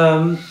not.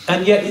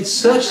 And yet it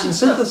searches and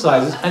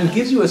synthesizes and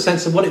gives you a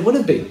sense of what it would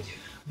have been.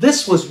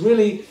 This was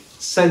really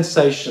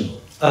sensational.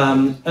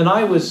 And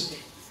I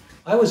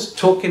was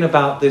talking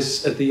about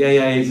this at the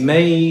AA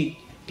May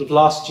of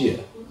last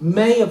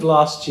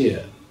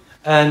year.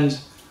 And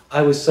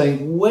I was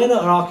saying, when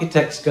are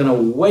architects going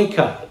to wake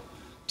up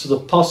to the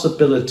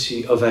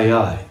possibility of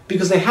AI?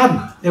 Because they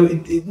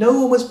hadn't. No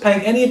one was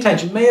paying any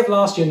attention. May of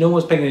last year, no one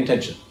was paying any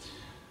attention.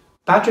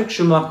 Patrick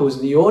Schumacher was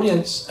in the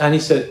audience, and he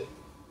said,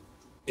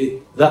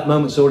 that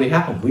moment's already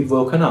happened. We've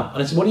woken up.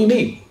 And I said, what do you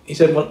mean? He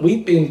said, well,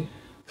 we've been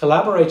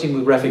collaborating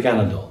with Refik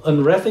Anadol,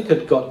 and Refik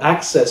had got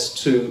access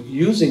to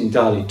using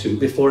DALL-E 2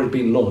 before it had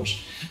been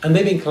launched. And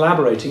they've been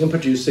collaborating and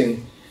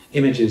producing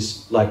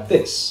images like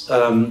this.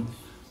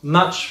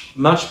 Much,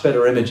 much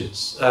better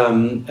images.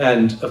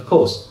 And of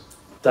course,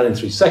 done in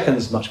 3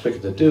 seconds, much quicker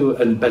to do,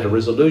 and better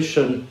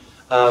resolution.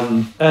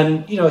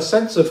 And, a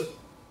sense of,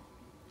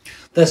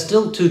 they're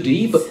still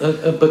 2D,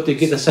 but they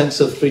get a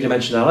sense of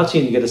three-dimensionality,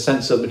 and you get a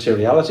sense of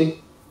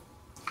materiality.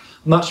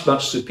 Much,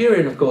 much superior,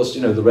 and of course,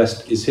 the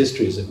rest is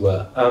history, as it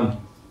were.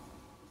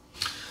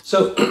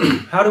 So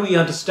how do we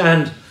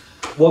understand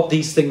what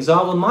these things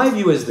are? Well, my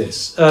view is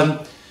this,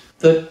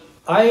 that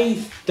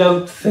I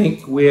don't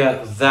think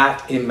we're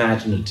that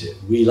imaginative.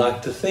 We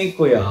like to think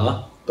we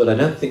are, but I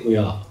don't think we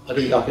are. I don't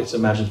think architects are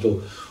imaginative at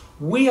all.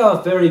 We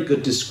are very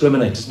good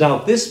discriminators. Now,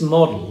 this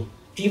model,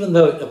 even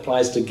though it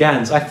applies to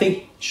GANs, I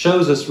think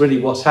shows us really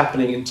what's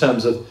happening in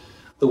terms of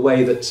the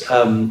way that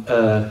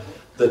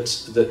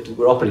that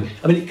we're operating.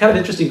 I mean, it's kind of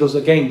interesting because,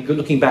 again,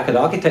 looking back at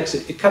architects,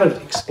 it kind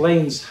of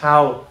explains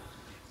how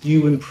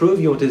you improve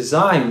your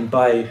design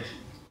by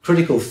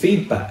critical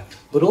feedback.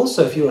 But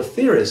also, if you're a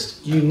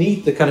theorist, you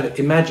need the kind of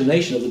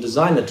imagination of the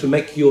designer to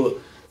make your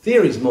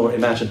theories more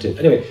imaginative.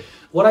 Anyway,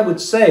 what I would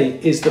say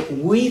is that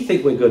we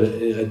think we're good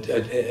at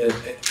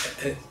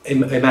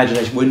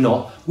imagination. We're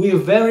not. We are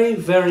very,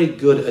 very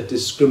good at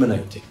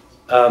discriminating.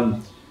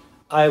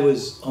 I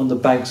was on the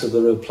banks of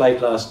the River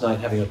Plate last night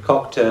having a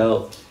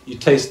cocktail. You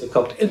taste the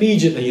cocktail.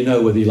 Immediately you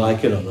know whether you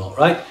like it or not,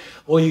 right?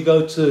 Or you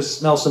go to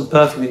smell some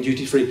perfume in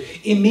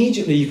duty-free.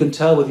 Immediately you can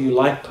tell whether you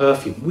like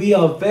perfume. We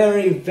are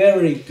very,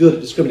 very good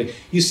at discriminating.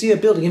 You see a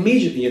building,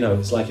 immediately you know if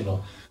it's like it or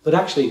not. But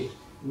actually,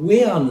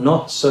 we are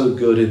not so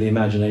good in the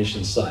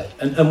imagination side.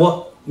 And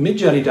what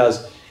Midjourney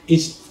does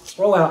is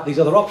throw out these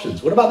other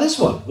options. What about this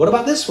one? What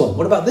about this one?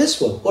 What about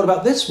this one? What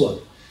about this one?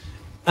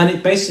 And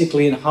it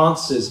basically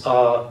enhances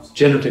our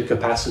generative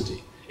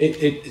capacity.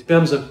 It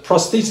becomes a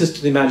prosthesis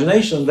to the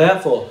imagination and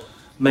therefore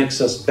makes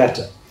us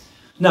better.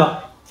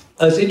 Now,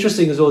 as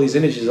interesting as all these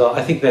images are,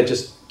 I think they're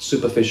just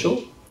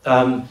superficial.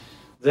 They're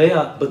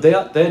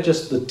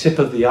just the tip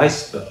of the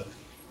iceberg.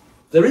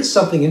 There is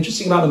something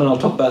interesting about them, and I'll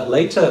talk about it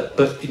later,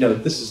 but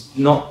this is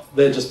not,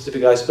 they're just the tip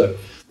of the iceberg.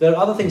 There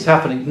are other things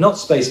happening, not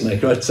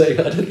Spacemaker, I'd say.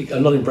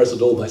 I'm not impressed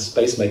at all by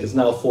Spacemaker. It's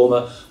now a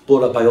former,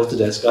 brought up by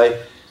Autodesk.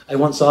 I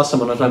once asked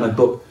someone, I read my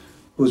book,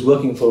 who was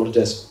working for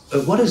Autodesk,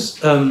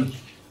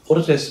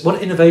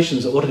 what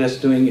innovations are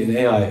Autodesk doing in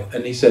AI?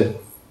 And he said,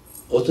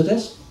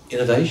 Autodesk?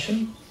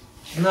 Innovation?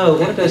 No,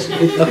 Autodesk,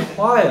 it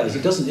acquires,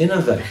 it doesn't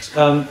innovate.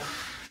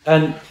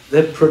 And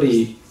they're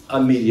pretty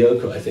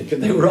mediocre, I think,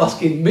 and they were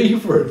asking me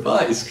for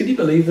advice. Can you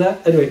believe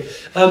that? Anyway,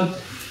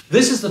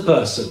 this is the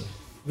person.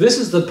 This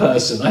is the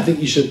person I think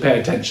you should pay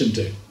attention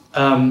to.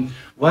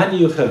 Wan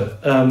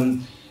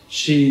Yu-he.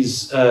 She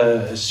studied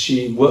at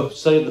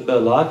the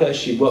Berlage.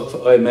 She worked for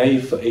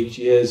OMA for 8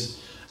 years.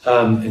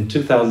 In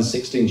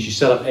 2016, she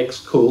set up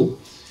XCool.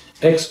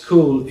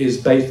 XCool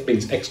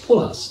means X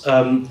Plus.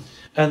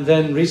 And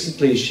then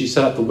recently, she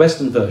set up the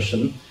Western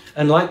version.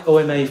 And like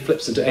OMA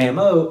flips into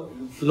AMO,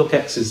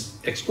 LookX is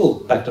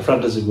XCool, back to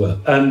front, as it were.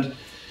 And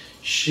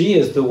she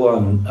is the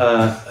one.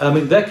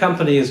 Their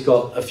company has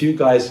got a few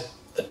guys.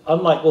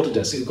 Unlike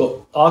Autodesk, they've got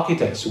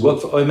architects who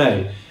work for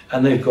OMA,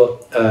 and they've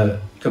got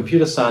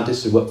computer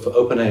scientists who work for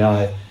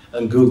OpenAI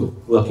and Google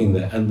working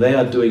there, and they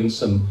are doing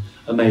some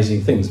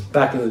amazing things.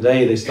 Back in the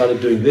day, they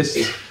started doing this.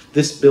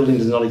 This building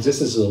does not exist.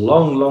 This is a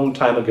long, long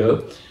time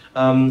ago,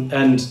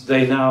 and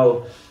they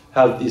now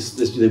have this.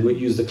 They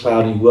use the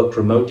cloud and work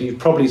remotely. You've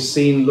probably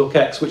seen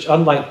LookX, which,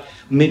 unlike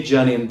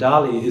Midjourney and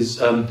DALL-E, is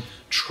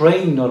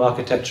trained on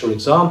architectural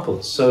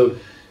examples. So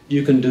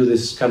you can do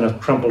this kind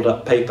of crumpled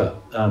up paper.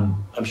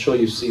 I'm sure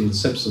you've seen the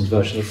Simpsons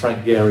version of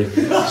Frank Gehry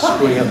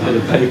screwing up a bit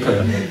of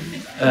paper.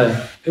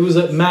 It was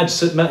Madge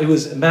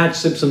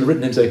Simpson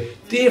written him saying,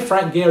 "Dear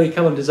Frank Gehry,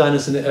 come and design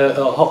us an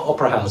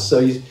opera house."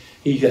 So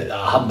he gets a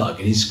humbug,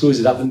 and he screws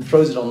it up and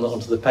throws it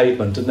onto the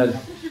pavement, and then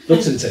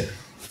looks at it and says,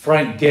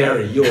 "Frank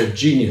Gehry, you're a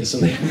genius."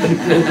 And they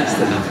build this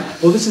thing.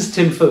 Well, this is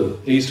Tim Fu.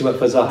 He used to work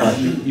for Zaha.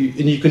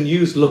 And you can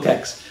use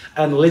LookX,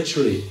 and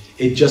literally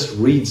it just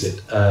reads it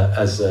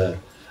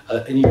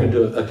and you can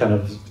do a kind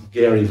of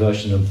Gehry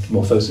version, a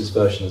Morphosis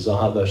version, a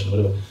Zaha version,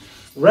 whatever.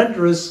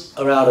 Renderers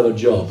are out of a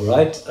job,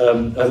 right?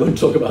 I won't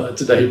talk about that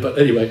today, but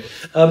anyway.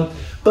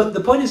 But the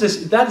point is this,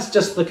 that is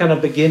just the kind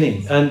of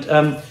beginning.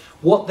 And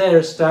what they're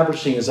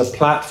establishing is a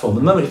platform.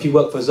 The moment if you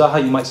work for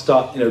Zaha, you might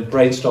start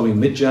brainstorming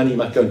Midjourney, you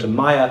might go into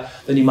Maya,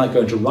 then you might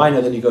go into Rhino,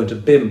 then you go into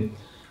BIM.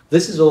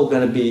 This is all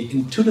going to be,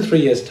 in 2 to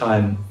 3 years'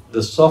 time,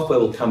 the software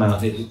will come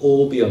out and it will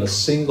all be on a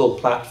single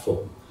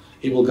platform.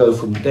 It will go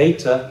from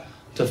data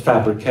to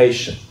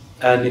fabrication,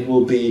 and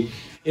it'll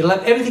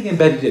have everything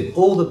embedded in,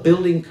 all the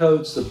building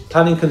codes, the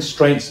planning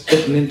constraints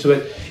written into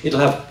it.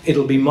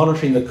 It'll be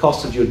monitoring the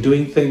cost of your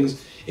doing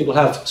things. It will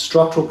have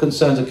structural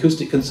concerns,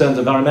 acoustic concerns,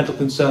 environmental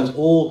concerns,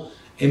 all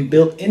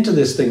inbuilt into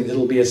this thing.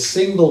 It'll be a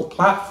single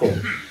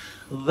platform.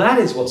 That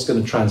is what's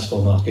going to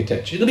transform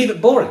architecture. It'll be a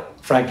bit boring,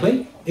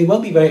 frankly. It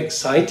won't be very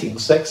exciting or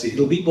sexy.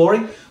 It'll be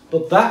boring,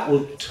 but that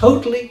will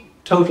totally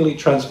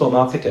transform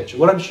architecture.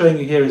 What I'm showing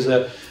you here is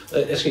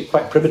actually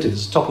quite primitive.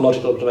 It's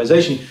topological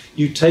optimization.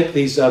 You take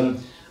these,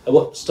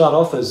 what start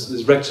off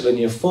as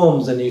rectilinear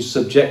forms, and you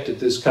subject it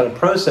to this kind of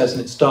process, and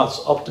it starts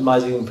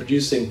optimizing and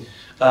producing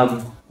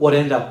what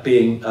end up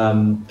being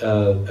kind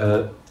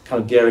of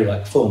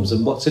Gehry-like forms.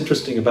 And what's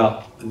interesting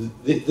about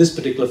this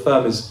particular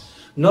firm is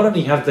not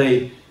only have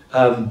they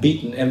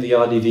beaten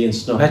MVRDV and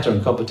Snøhetta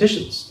in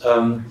competitions,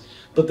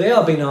 but they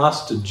are being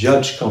asked to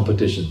judge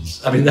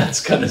competitions. I mean, that's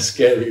kind of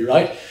scary,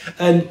 right?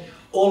 And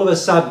all of a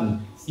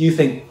sudden, you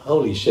think,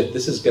 holy shit,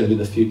 this is going to be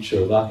the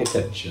future of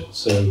architecture.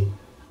 So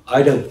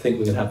I don't think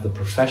we're going to have the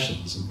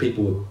professions and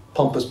people with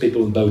pompous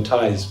people in bow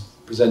ties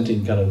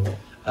presenting kind of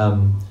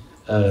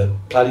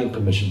planning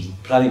permissions,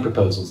 planning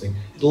proposals.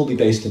 It'll all be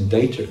based in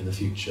data in the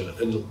future,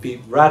 and it'll be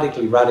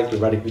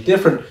radically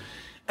different.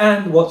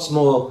 And what's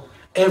more,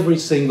 every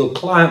single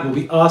client will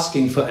be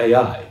asking for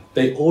AI.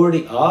 They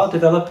already are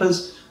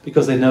developers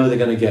because they know they're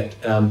going to get,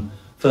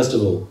 first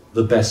of all,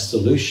 the best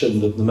solution,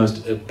 the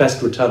most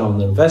best return on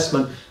the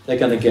investment. They're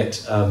going to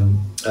get,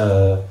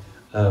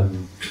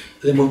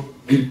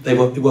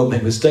 it won't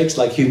make mistakes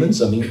like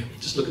humans. I mean,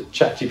 just look at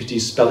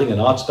ChatGPT's spelling and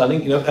art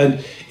spelling,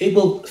 and it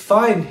will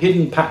find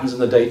hidden patterns in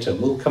the data.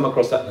 We'll come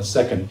across that in a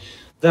second.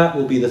 That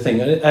will be the thing.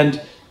 And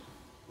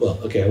well,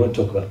 okay, I won't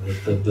talk about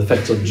the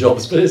effects on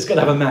jobs, but it's going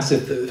to have a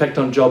massive effect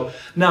on job.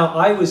 Now,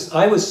 I was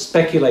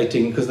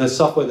speculating, because the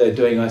software they're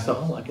doing, I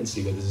thought, I can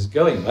see where this is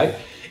going, right?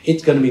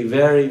 It's going to be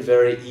very,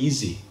 very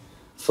easy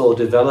for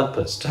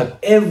developers to have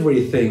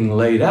everything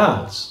laid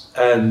out.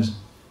 And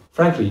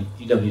frankly,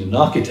 you don't need an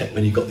architect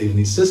when you've got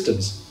these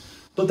systems.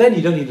 But then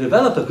you don't need a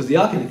developer because the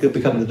architect could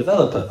become the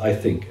developer, I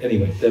think.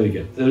 Anyway, there we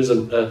go. There's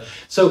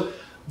so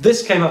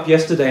this came up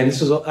yesterday, and this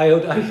was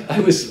I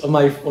was on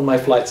my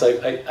flights.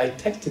 I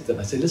texted them.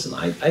 I said, listen,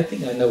 I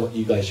think I know what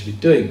you guys should be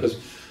doing, because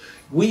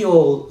we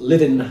all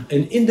live in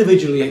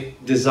individually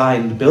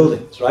designed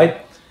buildings,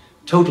 right?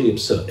 Totally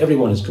absurd.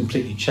 Everyone is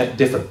completely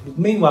different.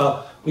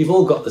 Meanwhile, we've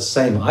all got the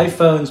same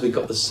iPhones. We've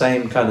got the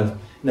same kind of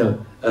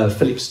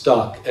Philip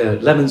Stark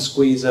lemon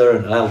squeezer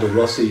and Aldo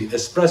Rossi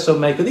espresso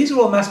maker. These are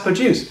all mass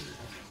produced.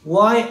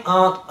 Why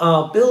aren't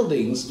our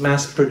buildings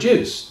mass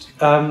produced?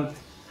 And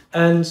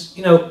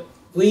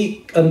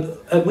we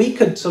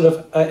could sort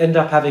of end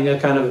up having a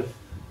kind of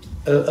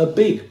a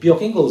big Björk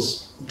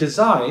Ingels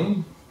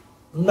design,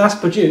 mass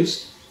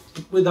produced,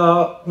 with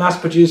our mass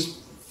produced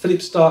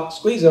Philip Stark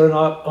squeezer and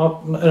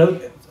our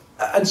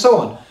and so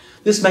on.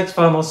 This makes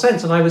far more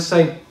sense. And I was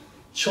saying,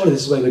 surely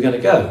this is where we're going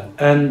to go.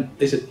 And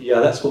they said, yeah,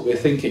 that's what we're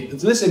thinking.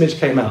 So this image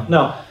came out.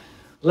 Now,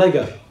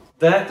 Lego,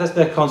 that's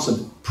their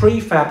constant,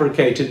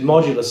 prefabricated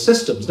modular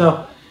systems.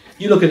 Now,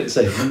 you look at it and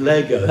say,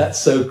 Lego, that's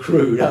so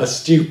crude, how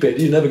stupid,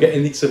 you never get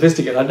anything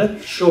sophisticated. I'm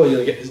not sure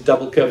you'll get this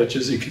double curvature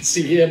as you can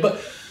see here, but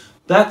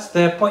that's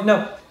their point.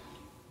 Now,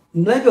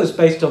 Lego's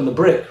based on the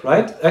brick,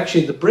 right?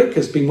 Actually, the brick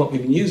has been what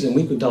we've been using.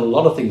 We've done a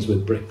lot of things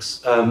with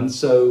bricks.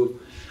 So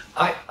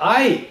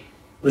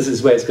this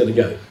is where it's going to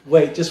go.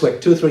 Just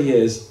wait 2 or 3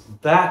 years.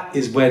 That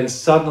is when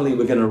suddenly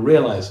we're going to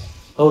realize,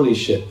 holy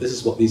shit, this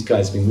is what these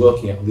guys have been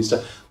working at all this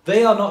time.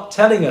 They are not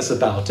telling us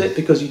about it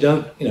because you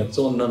don't, it's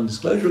all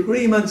non-disclosure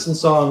agreements and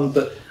so on,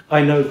 but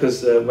I know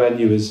because Wan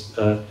Yu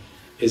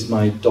is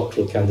my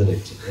doctoral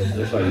candidate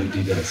if I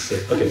do that. So,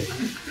 okay,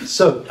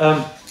 so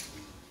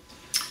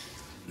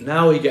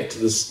now we get to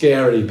the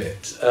scary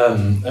bit.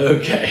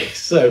 Okay,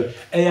 so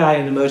AI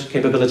and emerging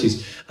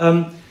capabilities.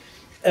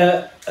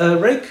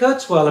 Ray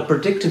Kurzweil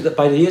predicted that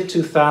by the year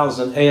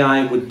 2000,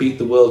 AI would beat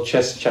the world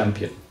chess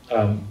champion.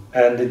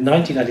 And in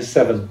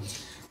 1997,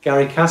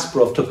 Gary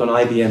Kasparov took on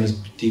IBM's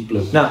Deep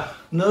Blue. Now,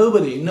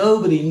 nobody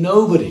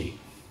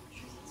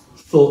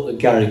thought that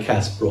Gary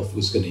Kasparov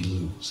was going to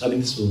lose. I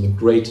mean, this was one of the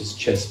greatest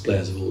chess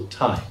players of all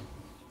time.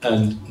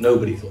 And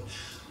nobody thought.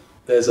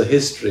 There's a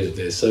history of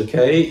this,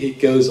 okay?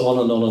 It goes on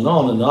and on and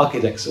on, and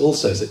architects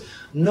also say,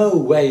 no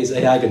way is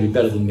AI going to be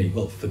better than me.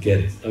 Well, forget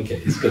it. Okay,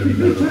 it's going to be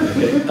better than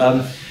me.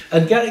 Okay?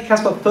 And Gary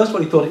Kasparov, first of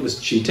all, he thought it was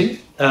cheating.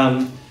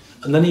 And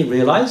then he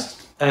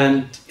realized,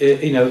 and,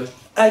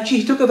 actually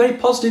he took a very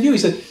positive view. He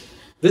said,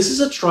 this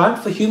is a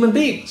triumph for human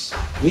beings.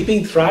 We've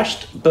been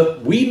thrashed,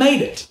 but we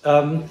made it.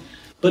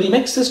 But he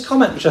makes this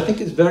comment, which I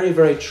think is very,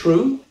 very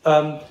true,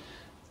 that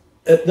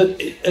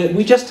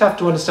we just have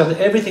to understand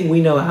that everything we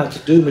know how to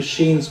do,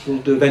 machines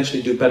will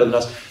eventually do better than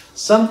us.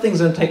 Some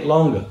things are going to take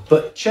longer,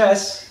 but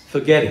chess,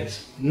 forget it.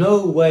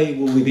 No way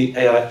will we beat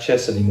AI at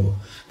chess anymore.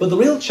 But the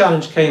real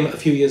challenge came a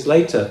few years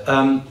later.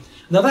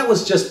 Now that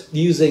was just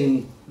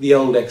using the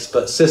old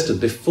expert system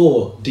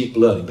before deep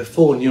learning,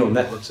 before neural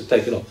networks had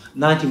taken off.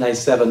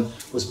 1997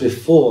 was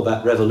before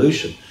that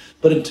revolution.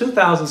 But in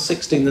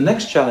 2016, the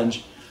next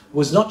challenge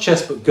was not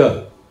chess, but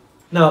Go.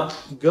 Now,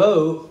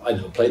 Go, I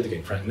never played the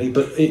game, frankly,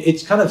 but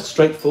it's kind of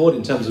straightforward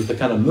in terms of the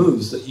kind of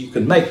moves that you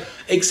can make,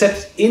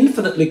 except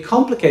infinitely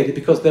complicated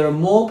because there are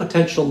more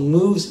potential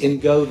moves in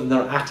Go than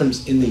there are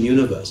atoms in the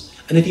universe.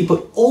 And if you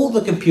put all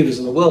the computers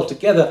in the world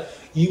together,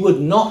 you would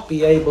not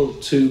be able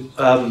to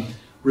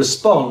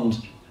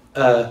respond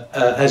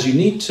as you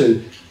need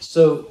to.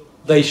 So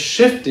they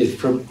shifted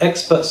from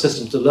expert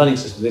systems to learning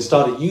systems. They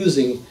started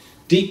using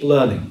deep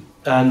learning.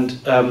 And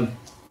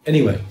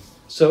anyway,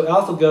 so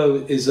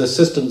AlphaGo is a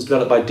system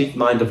developed by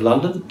DeepMind of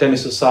London.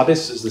 Demis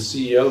Hassabis is the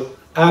CEO,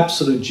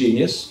 absolute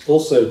genius,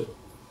 also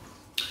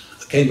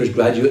a Cambridge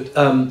graduate.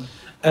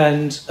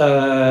 And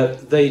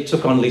they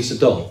took on Lee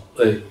Sedol.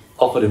 They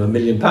offered him £1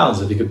 million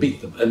if he could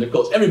beat them. And of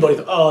course, everybody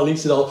thought, oh, Lee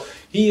Sedol,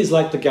 he is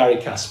like the Gary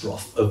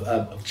Kasparov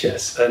of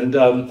chess and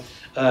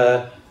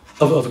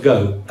of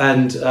Go.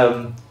 And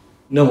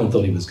no one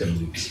thought he was going to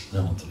lose.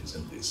 No one thought he was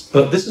going to lose.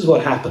 But this is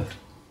what happened.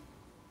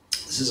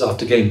 This is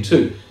after game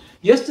 2.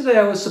 Yesterday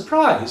I was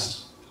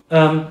surprised,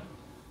 but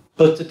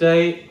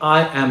today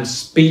I am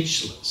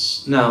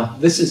speechless. Now,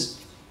 this is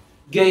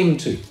game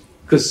 2,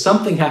 because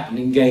something happened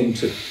in game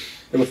 2.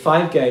 There were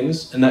 5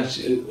 games, and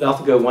actually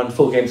AlphaGo won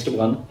 4 games to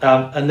 1.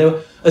 And there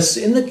were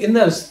in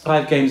those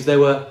 5 games, there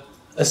were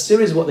a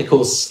series of what they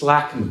call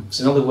slack moves.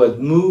 In other words,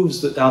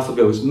 moves that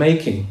AlphaGo was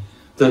making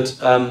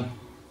that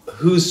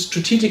whose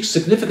strategic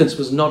significance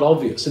was not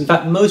obvious. In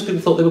fact, most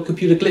people thought they were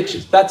computer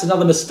glitches. That's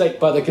another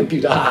mistake by the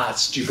computer. Ah,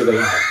 stupid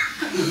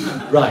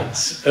AI.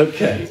 Right,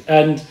 okay.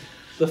 And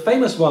the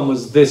famous one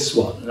was this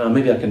one. Now,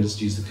 maybe I can just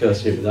use the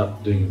cursor here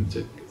without doing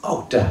it.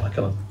 Oh, damn, I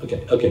can't.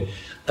 Okay, okay.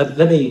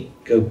 Let me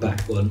go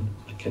back one.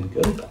 I can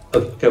go back.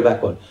 Okay, go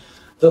back one.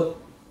 The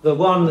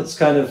one that's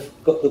kind of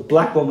got the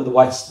black one with the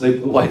white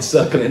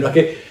circle in,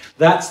 okay?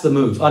 That's the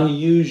move.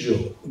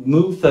 Unusual.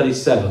 Move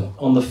 37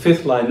 on the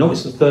 5th line. Normally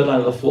it's the 3rd line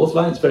or the 4th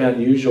line. It's very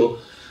unusual.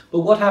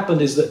 But what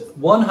happened is that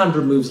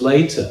 100 moves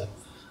later,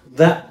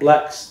 that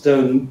black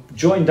stone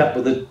joined up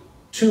with the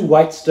 2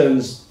 white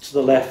stones to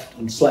the left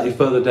and slightly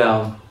further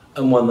down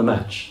and won the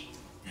match.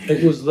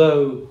 It was as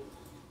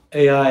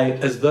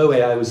though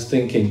AI was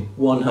thinking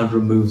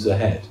 100 moves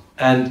ahead.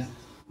 And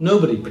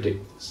nobody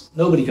predicted this.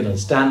 Nobody can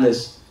understand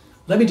this.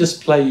 Let me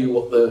just play you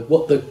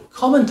what the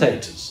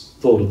commentators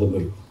thought of the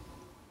move.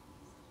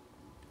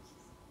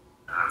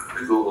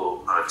 The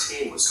Google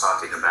team was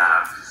talking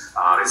about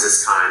is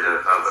this kind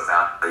of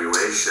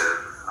evaluation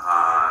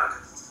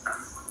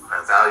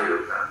value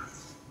of that?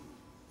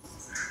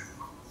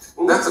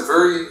 That's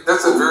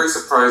a very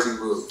surprising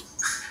move.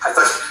 I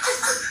thought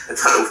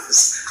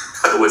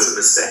it was a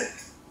mistake.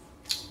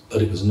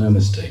 But it was no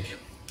mistake.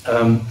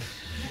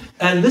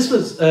 And this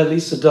was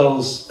Lisa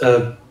Dahl's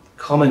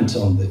comment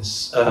on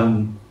this.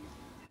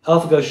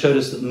 AlphaGo showed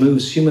us that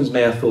moves humans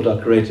may have thought are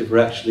creative were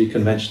actually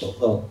conventional.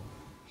 Well,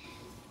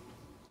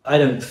 I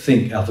don't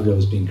think AlphaGo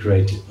has been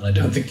creative, and I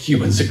don't think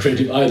humans are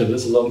creative either, but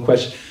that's a long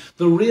question.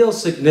 The real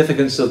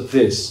significance of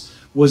this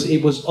was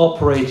it was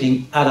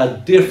operating at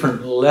a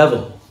different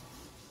level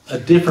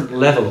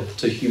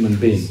to human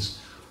beings.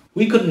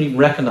 We couldn't even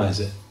recognize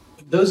it.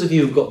 Those of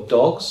you who've got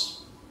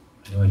dogs,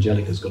 I know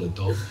Angelica's got a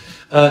dog,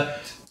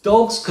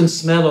 dogs can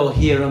smell or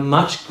hear a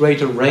much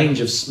greater range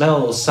of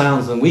smell or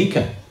sounds than we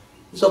can.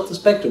 It's off the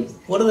spectrum.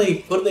 What are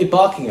they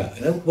barking at?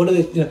 What are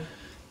they,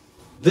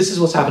 This is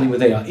what's happening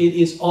with AI. It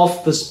is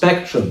off the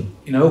spectrum.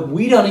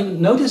 We don't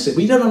even notice it.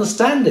 We don't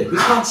understand it. We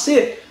can't see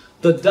it.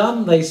 The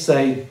dumb, they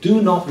say,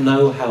 do not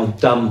know how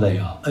dumb they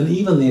are. And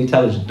even the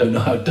intelligent don't know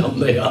how dumb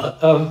they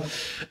are.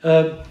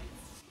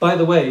 By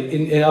the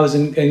way, I was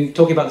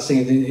talking about this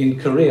thing in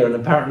Korea, and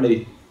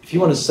apparently, if you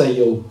want to say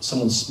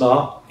someone's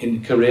smart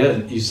in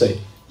Korea, you say,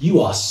 you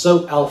are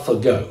so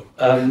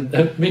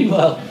AlphaGo.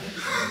 Meanwhile,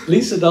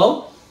 Lisa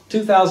Dahl,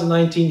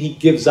 2019, he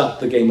gives up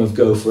the game of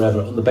Go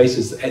forever on the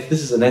basis that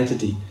this is an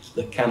entity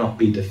that cannot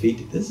be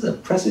defeated. This is a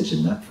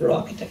precedent that for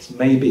architects,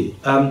 maybe.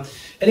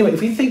 Anyway,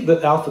 if we think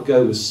that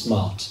AlphaGo was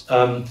smart,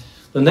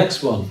 the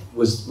next one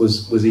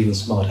was even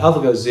smart.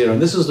 AlphaGo 0,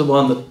 and this is the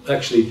one that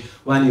actually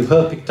Wang Yu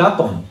picked up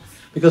on,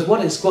 because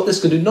what this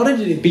could do, not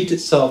only did it beat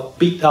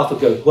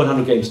AlphaGo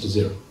 100 games to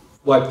 0,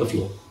 wipe the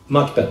floor,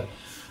 much better,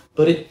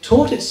 but it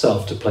taught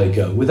itself to play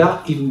Go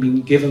without even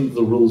being given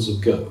the rules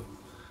of Go.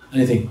 And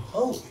you think,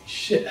 holy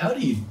shit, how do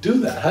you do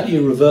that? How do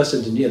you reverse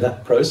engineer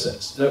that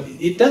process?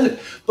 It does it.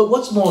 But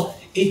what's more,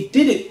 it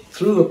did it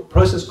through a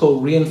process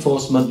called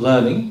reinforcement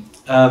learning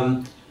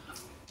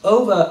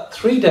over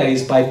 3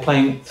 days by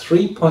playing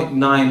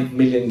 3.9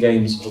 million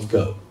games of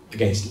Go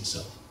against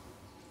itself.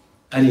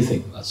 And you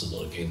think, that's a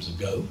lot of games of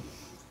Go.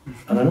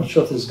 And I'm not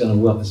sure if this is going to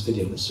work, this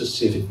video. Let's just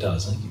see if it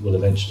does. I think it will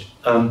eventually.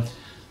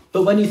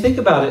 But when you think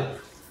about it,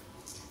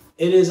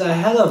 it is a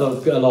hell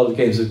of a lot of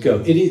games of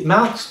Go. It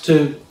amounts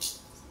to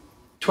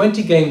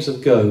 20 games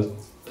of Go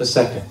per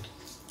second.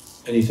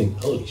 And you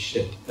think, holy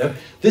shit.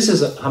 This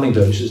is a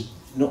hummingbird, which is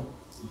not,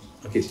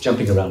 okay, it's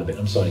jumping around a bit,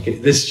 I'm sorry. Okay,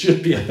 this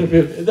should be,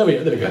 there we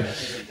go.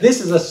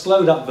 This is a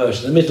slowed up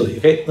version, admittedly,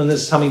 okay? And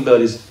this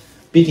hummingbird is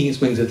beating its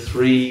wings at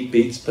 3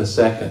 beats per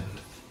second.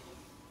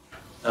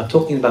 Now,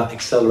 talking about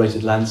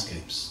accelerated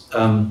landscapes,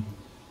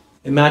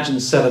 imagine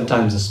 7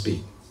 times the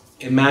speed.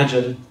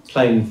 Imagine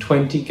playing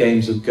 20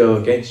 games of Go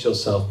against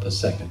yourself per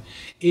second.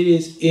 It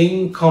is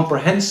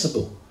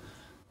incomprehensible.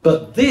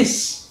 But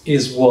this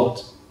is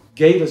what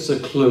gave us a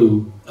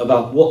clue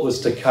about what was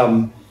to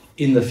come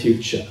in the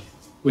future,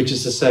 which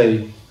is to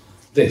say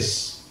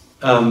this,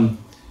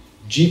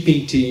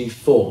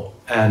 GPT-4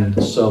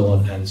 and so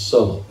on and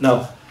so on.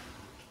 Now,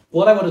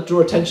 what I want to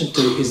draw attention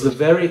to is the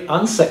very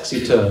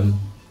unsexy term,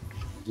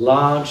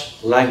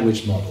 large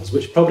language models,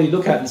 which probably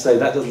look at and say,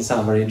 that doesn't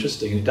sound very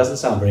interesting, and it doesn't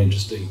sound very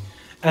interesting.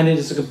 And it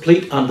is a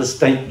complete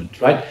understatement,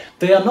 right?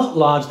 They are not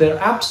large, they're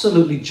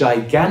absolutely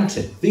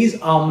gigantic. These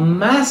are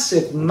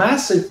massive,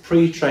 massive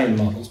pre-trained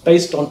models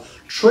based on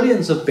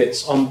trillions of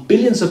bits, on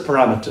billions of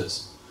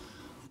parameters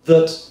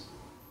that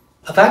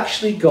have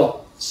actually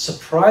got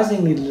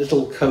surprisingly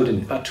little code in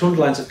it, about 200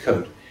 lines of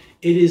code.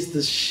 It is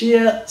the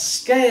sheer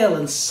scale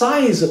and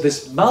size of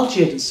this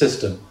multi-agent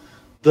system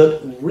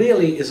that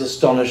really is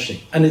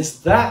astonishing. And it's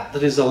that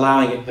is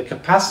allowing it the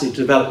capacity to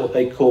develop what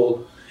they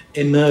call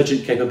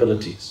emergent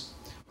capabilities.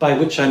 By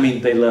which I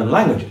mean they learn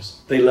languages.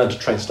 They learn to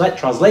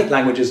translate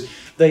languages.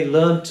 They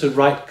learn to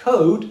write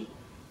code.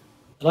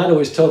 And I'd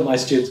always told my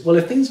students, well,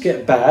 if things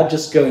get bad,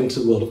 just go into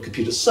the world of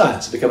computer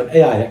science and become an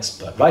AI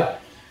expert, right?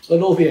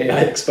 And all the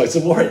AI experts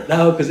are worried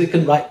now because it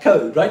can write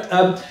code, right?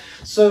 And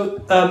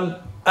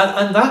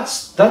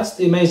that's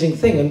the amazing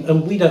thing.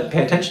 And we don't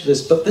pay attention to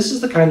this, but this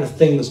is the kind of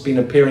thing that's been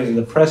appearing in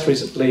the press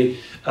recently.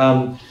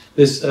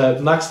 Max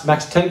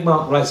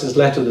Tegmark writes his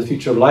letter to the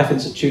Future of Life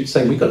Institute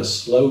saying we've got to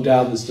slow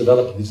down this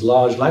development of these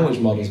large language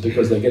models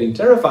because they're getting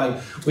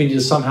terrifying. We need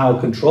to somehow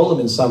control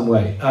them in some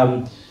way.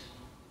 And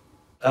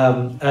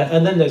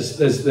then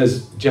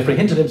there's Geoffrey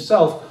Hinton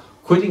himself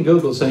quitting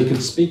Google so he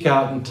could speak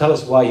out and tell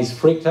us why he's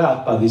freaked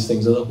out by these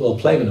things. We'll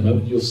play him in a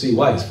moment, you'll see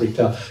why he's freaked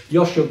out.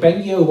 Yoshio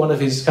Bengio, one of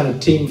his kind of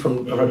team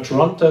from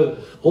Toronto,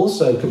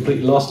 also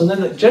completely lost. And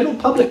then the general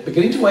public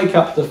beginning to wake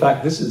up to the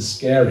fact this is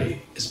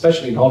scary,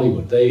 especially in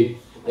Hollywood. They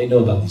know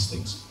about these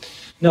things.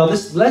 Now,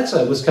 this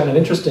letter was kind of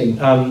interesting.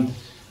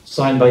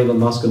 signed by Elon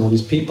Musk and all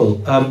these people.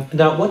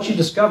 Now, what you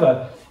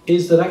discover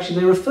is that actually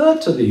they refer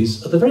to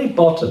these at the very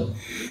bottom.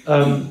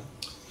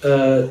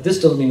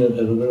 This doesn't mean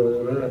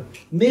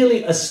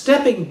merely a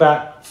stepping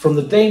back from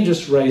the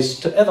dangerous race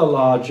to ever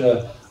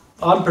larger,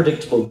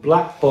 unpredictable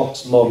black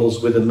box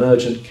models with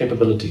emergent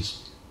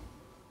capabilities.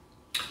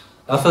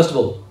 First of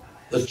all,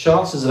 the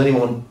chances of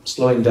anyone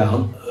slowing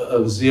down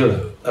are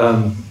zero.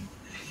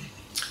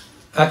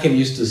 Hakim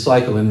used to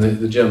cycle in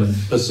the German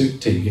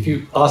pursuit team. If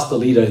you ask the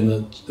leader in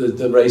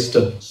the race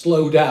to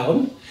slow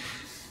down,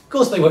 of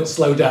course they won't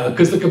slow down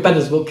because the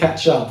competitors will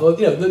catch up. Or,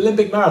 the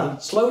Olympic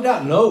marathon, slow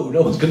down. No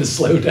one's going to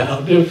slow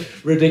down.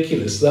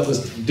 Ridiculous. That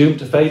was doomed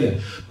to failure.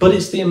 But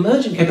it's the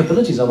emergent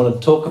capabilities I want to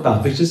talk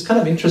about, which is kind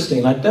of interesting.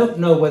 And I don't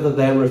know whether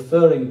they're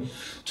referring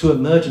to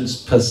emergence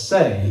per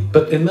se,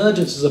 but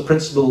emergence is a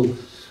principle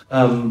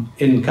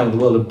in kind of the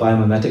world of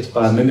biomimetics,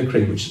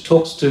 biomimicry, which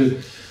talks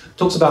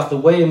about the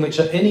way in which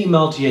any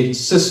multi-agent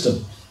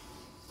system,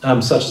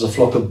 such as a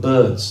flock of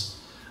birds,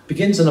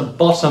 begins in a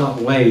bottom-up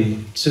way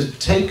to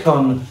take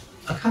on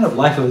a kind of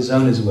life of its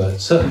own, as it were,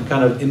 certain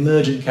kind of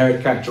emergent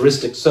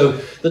characteristics. So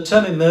the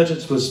term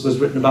emergence was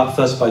written about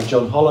first by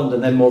John Holland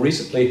and then more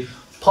recently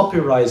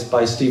popularized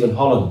by Stephen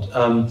Holland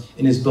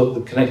in his book,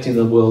 The Connecting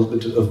the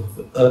World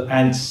of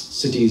Ants,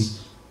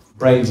 Cities,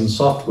 Brains and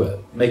Software,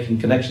 Making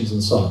Connections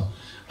and so on.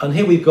 And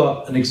here we've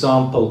got an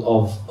example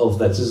of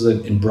that. This is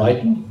in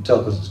Brighton, you can tell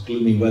because it's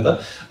gloomy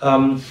weather,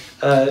 of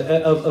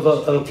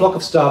a flock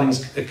of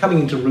starlings coming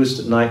into roost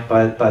at night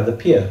by the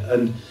pier.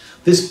 And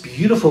this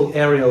beautiful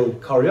aerial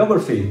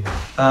choreography,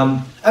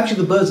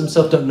 actually the birds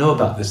themselves don't know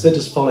about this. They're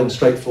just following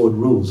straightforward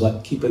rules,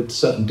 like keep a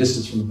certain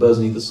distance from the birds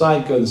on either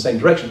side, go in the same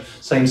direction,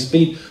 same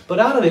speed. But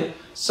out of it,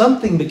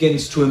 something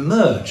begins to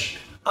emerge,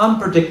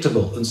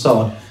 unpredictable and so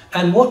on.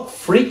 And what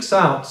freaks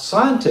out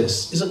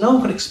scientists is that no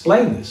one can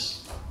explain this.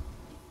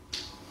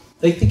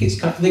 They think it's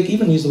kind of, they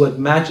even use the word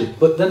magic,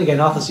 but then again,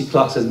 Arthur C.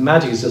 Clarke says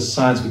magic is just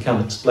science we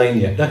can't explain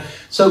yet. Now,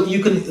 so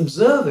you can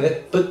observe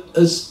it, but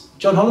as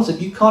John Holland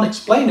said, you can't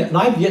explain it. And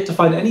I've yet to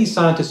find any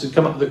scientist who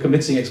come up with a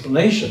convincing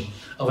explanation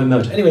of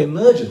emergence. Anyway,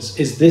 emergence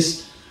is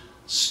this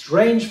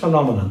strange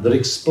phenomenon that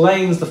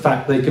explains the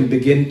fact they can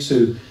begin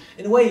to,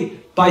 in a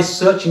way, by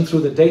searching through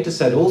the data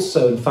set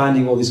also and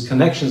finding all these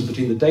connections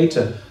between the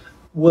data,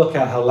 work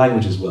out how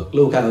languages work,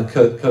 look at how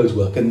codes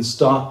work, and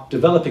start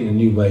developing in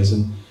new ways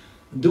and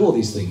do all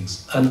these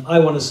things. And I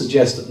want to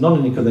suggest that not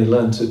only can they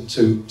learn to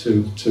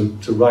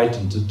write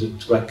and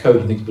to write code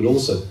and things, but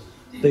also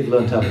they've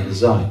learned how to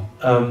design.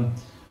 And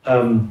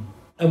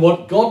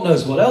what God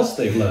knows what else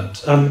they've learned.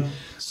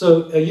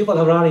 So Yuval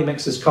Harari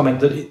makes this comment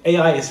that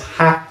AI has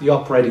hacked the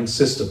operating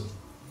system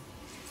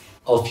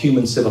of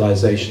human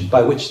civilization,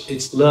 by which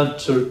it's learned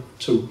to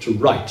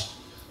write,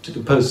 to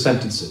compose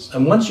sentences.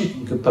 And once you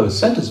can compose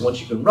sentences, once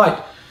you can write,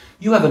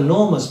 you have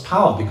enormous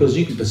power because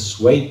you can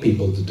persuade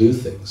people to do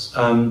things.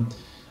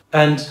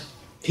 And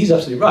he's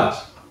absolutely right.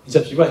 He's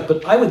absolutely right.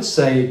 But I would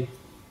say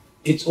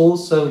it's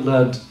also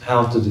learned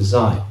how to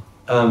design.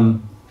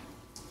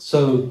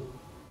 So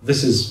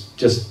this is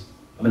just,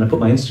 I mean, I put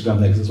my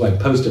Instagram there because that's why I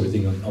post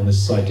everything on this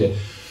site here.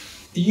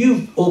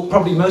 You, or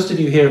probably most of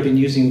you here, have been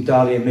using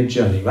DALL-E and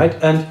Midjourney, right?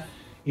 And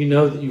you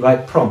know that you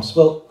write prompts.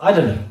 Well, I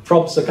don't know.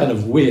 Prompts are kind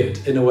of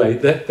weird in a way.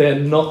 They're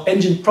not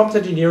prompt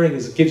engineering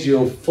gives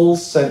you a full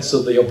sense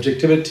of the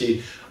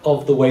objectivity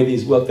of the way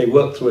these work. They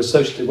work through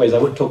associative ways. I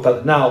won't talk about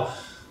it now.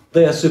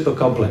 They are super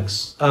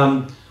complex.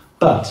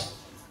 But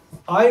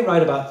I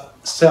write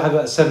about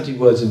 70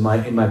 words in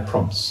my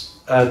prompts.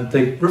 And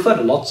they refer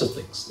to lots of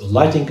things: the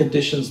lighting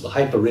conditions, the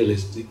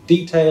hyper-realistic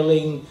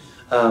detailing,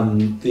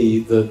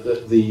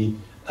 the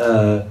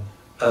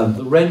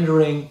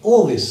rendering,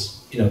 all this.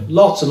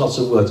 Lots and lots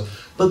of words.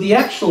 But the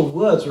actual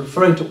words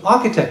referring to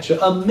architecture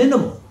are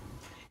minimal.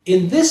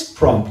 In this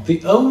prompt,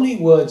 the only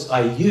words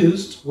I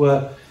used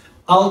were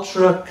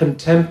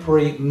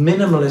ultra-contemporary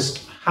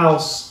minimalist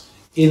house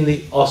in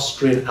the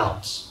Austrian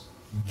Alps.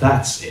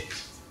 That's it.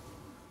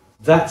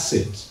 That's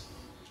it.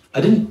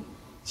 I didn't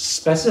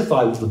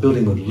specify what the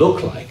building would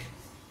look like.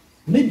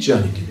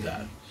 Midjourney did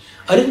that.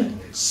 I didn't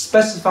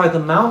specify the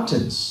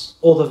mountains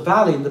or the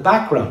valley in the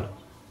background.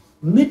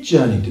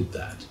 Midjourney did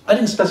that. I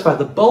didn't specify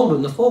the boulder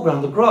in the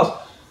foreground, the grass.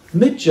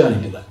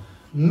 Midjourney did that.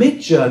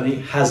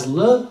 Midjourney has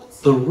learnt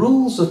the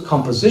rules of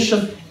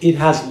composition. It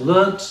has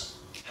learnt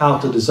how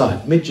to design.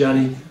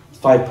 Midjourney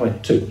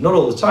 5.2. Not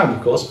all the time,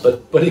 of course,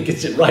 but when it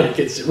gets it right, it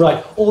gets it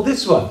right. Or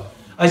this one.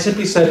 I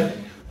simply said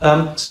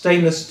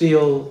stainless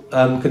steel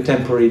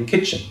contemporary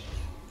kitchen.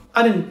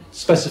 I didn't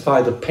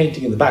specify the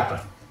painting in the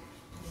background.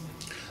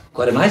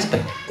 Quite a nice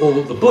painting. Or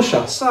the bush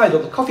outside, or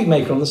the coffee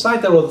maker on the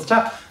side there, or the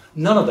tap.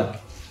 None of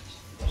that.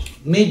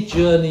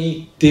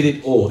 Midjourney did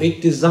it all.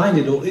 It designed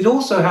it all. It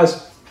also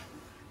has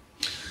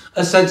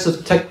a sense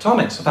of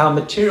tectonics, of how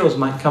materials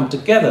might come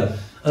together,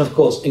 and of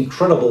course,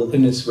 incredible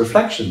in its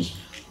reflections.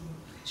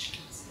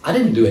 I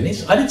didn't do any.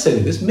 I didn't say any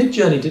of this.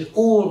 Midjourney did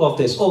all of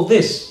this. All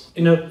this.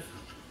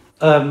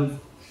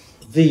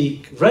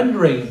 The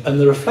rendering and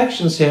the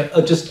reflections here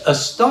are just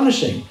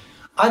astonishing.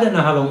 I don't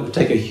know how long it would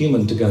take a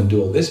human to go and do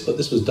all this, but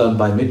this was done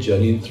by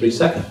Midjourney in 3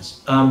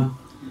 seconds.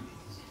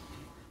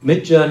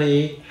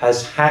 Midjourney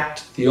has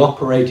hacked the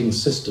operating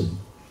system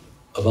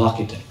of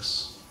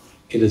architects.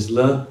 It has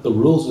learned the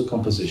rules of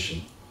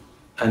composition,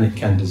 and it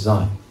can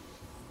design.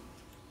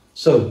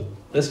 So,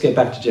 let's get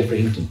back to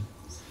Geoffrey Hinton.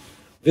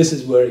 This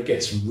is where it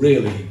gets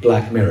really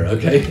Black Mirror,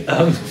 okay?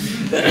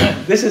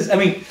 This is, I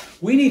mean,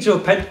 we need to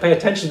pay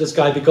attention to this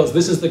guy because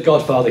this is the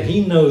godfather.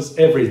 He knows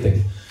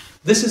everything.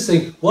 This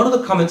is one of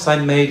the comments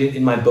I made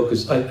in my book,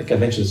 is, I think I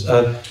mentioned this,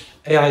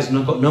 AI has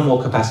got no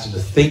more capacity to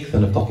think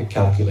than a pocket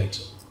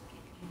calculator.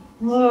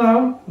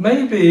 Well,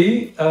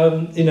 maybe,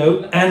 you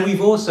know, and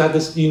we've also had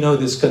this, you know,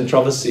 this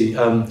controversy.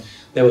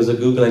 There was a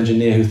Google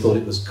engineer who thought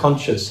it was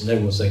conscious, and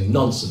everyone was saying,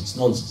 nonsense,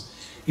 nonsense.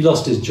 He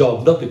lost his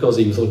job, not because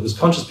he thought it was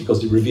conscious,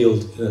 because he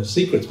revealed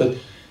secrets, but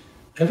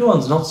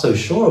everyone's not so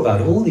sure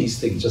about all these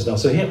things just now.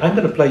 So here, I'm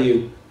going to play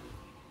you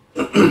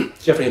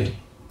Geoffrey Hinton.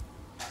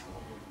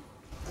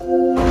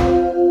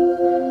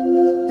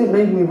 It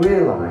made me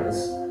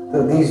realise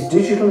that these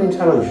digital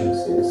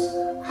intelligences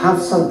have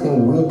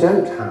something we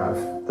don't have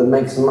that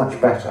makes them much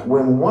better.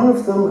 When one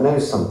of them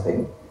knows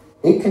something,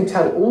 it can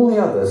tell all the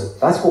others.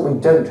 That's what we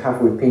don't have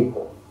with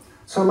people.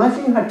 So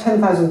imagine you had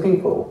 10,000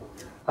 people,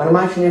 and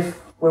imagine if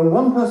when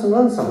one person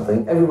learned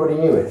something, everybody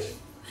knew it.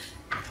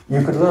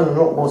 You could learn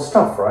a lot more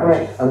stuff,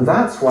 right? And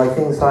that's why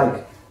things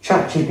like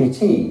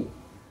ChatGPT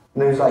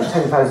knows like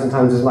 10,000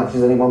 times as much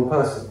as any one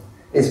person.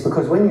 It's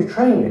because when you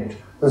train it,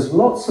 there's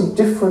lots of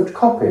different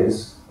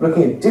copies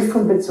looking at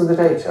different bits of the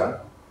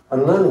data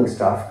and learning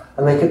stuff,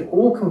 and they can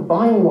all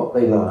combine what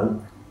they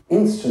learn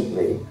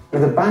instantly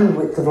with a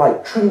bandwidth of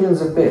like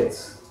trillions of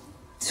bits.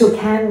 So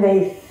can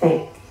they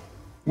think?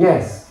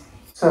 Yes.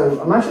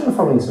 So imagine the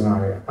following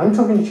scenario. I'm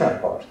talking to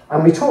chatbot,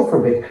 and we talk for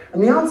a bit,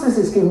 and the answers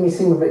it's giving me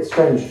seem a bit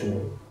strange to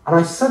me. And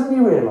I suddenly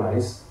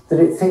realise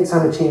that it thinks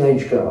I'm a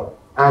teenage girl.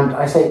 And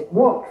I say,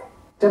 what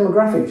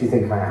demographic do you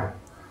think I am?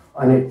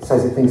 And it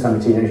says it thinks I'm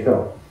a teenage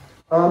girl.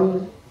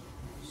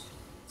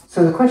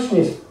 So the question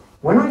is,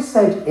 when I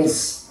said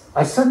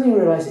I suddenly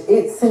realised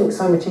it thinks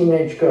I'm a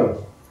teenage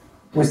girl.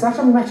 Was that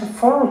a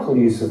metaphorical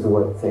use of the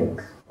word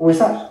think? Or is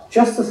that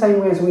just the same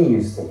way as we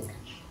use think?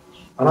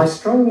 And I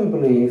strongly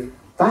believe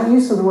that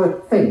use of the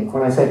word think,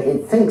 when I said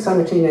it thinks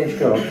I'm a teenage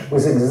girl,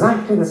 was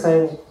exactly the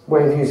same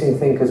way of using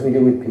think as we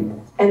do with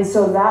people. And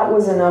so that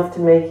was enough to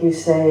make you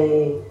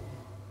say,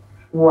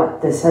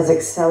 what, this has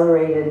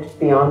accelerated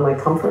beyond my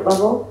comfort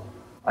level?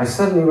 I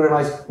suddenly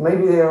realised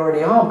maybe they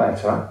already are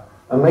better,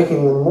 and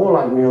making them more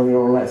like real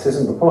neural nets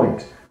isn't the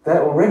point.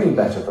 They're already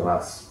better than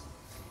us.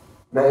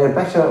 They're a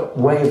better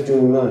way of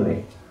doing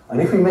learning.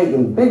 And if we make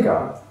them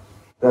bigger,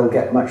 they'll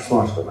get much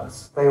smarter than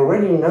us. They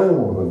already know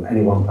more than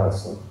any one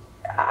person.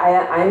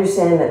 I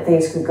understand that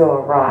things could go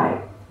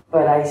awry,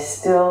 but I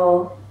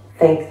still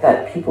think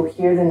that people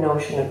hear the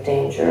notion of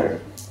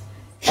danger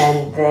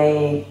and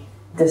they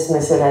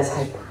dismiss it as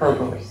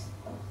hyperbole.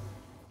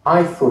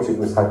 I thought it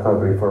was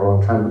hyperbole for a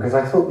long time because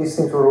I thought these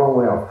things were a long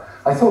way off.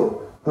 I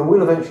thought there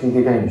will eventually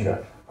be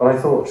danger, but I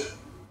thought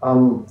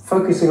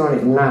focusing on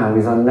it now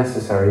is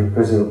unnecessary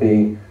because it'll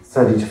be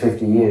 30 to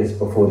 50 years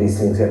before these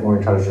things get more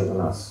intelligent than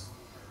us.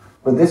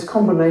 But this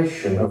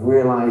combination of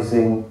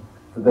realising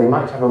that they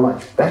might have a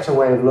much better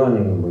way of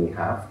learning than we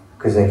have,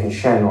 because they can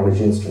share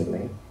knowledge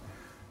instantly,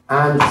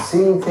 and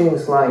seeing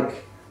things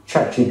like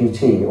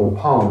ChatGPT or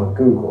Palm at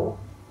Google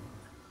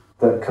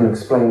that can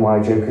explain why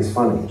a joke is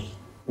funny,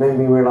 made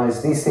me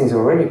realise these things are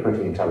already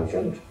pretty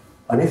intelligent,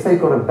 and if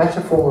they've got a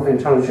better form of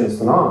intelligence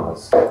than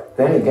ours,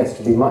 then it gets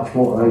to be much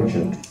more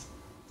urgent.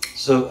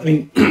 So, I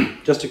mean,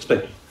 just to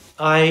explain,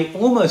 I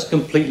almost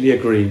completely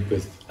agree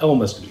with,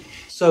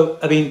 So,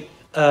 I mean,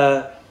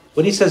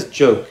 when he says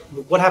joke,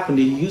 what happened,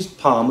 he used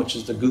Palm, which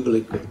is the Google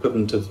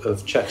equivalent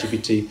of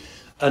ChatGPT,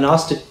 and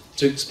asked it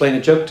to explain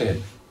a joke to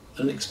him.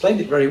 And explained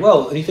it very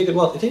well. And he figured,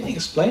 well, if it can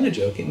explain a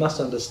joke, it must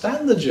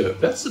understand the joke.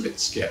 That's a bit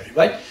scary,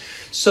 right?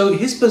 So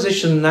his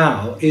position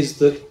now is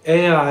that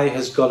AI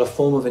has got a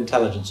form of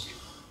intelligence,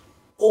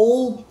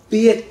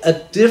 albeit a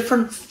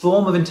different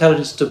form of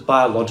intelligence to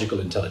biological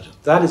intelligence.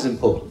 That is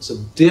important. It's a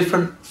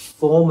different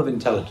form of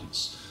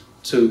intelligence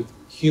to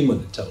human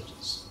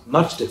intelligence.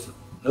 Much different.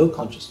 No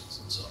consciousness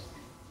and so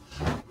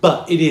on.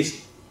 But it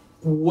is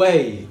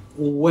way,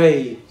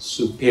 way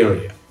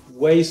superior.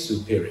 Way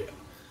superior.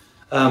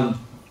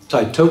 So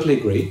I totally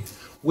agree.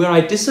 Where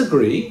I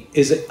disagree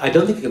is that I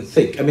don't think it can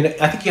think. I mean,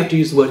 I think you have to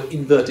use the word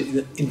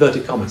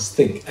inverted commas,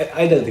 think.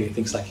 I don't think it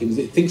thinks like humans.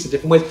 It thinks in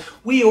different ways.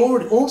 We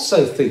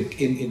also think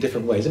in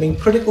different ways. I mean,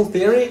 critical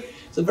theory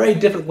is a very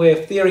different way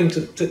of thinking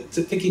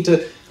to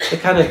the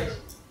kind of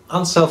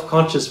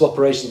unself-conscious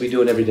operations we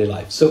do in everyday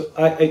life. So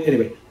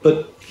anyway,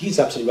 but he's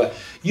absolutely right.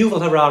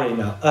 Yuval Harari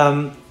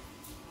now.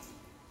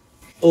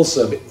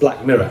 Also a bit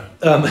Black Mirror.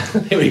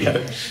 Here we go.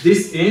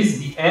 This is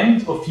the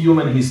end of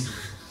human history.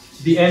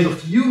 The end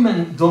of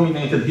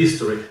human-dominated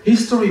history.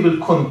 History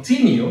will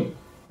continue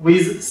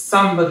with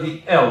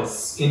somebody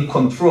else in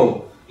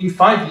control. In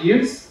 5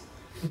 years,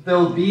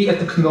 there'll be a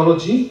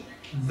technology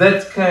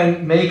that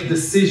can make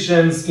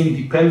decisions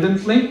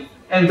independently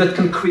and that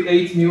can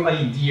create new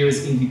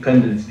ideas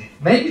independently.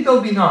 Maybe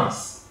they'll be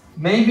nice.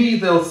 Maybe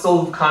they'll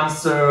solve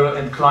cancer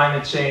and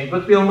climate change,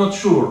 but we are not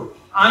sure.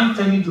 I'm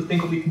tending to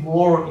think of it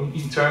more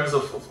in terms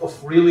of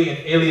really an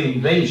alien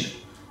invasion,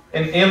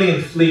 an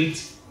alien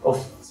fleet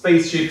of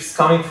spaceships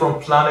coming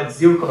from planet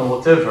Zircon or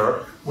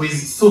whatever,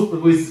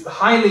 with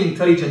highly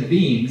intelligent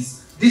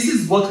beings. This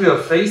is what we are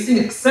facing,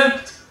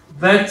 except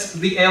that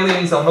the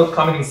aliens are not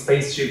coming in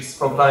spaceships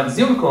from planet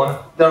Zircon,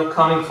 they're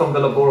coming from the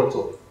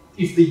laboratory.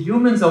 If the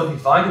humans are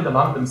divided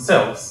among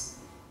themselves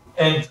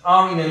and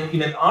are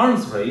in an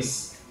arms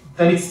race,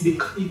 then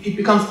it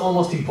becomes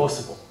almost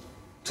impossible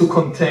to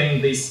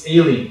contain this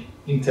alien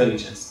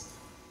intelligence.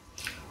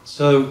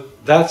 So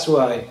that's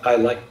why I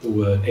like the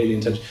word alien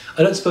intelligence.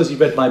 I don't suppose you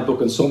read my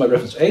book and saw my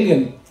reference to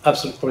alien,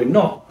 absolutely probably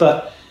not,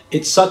 but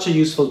it's such a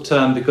useful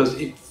term because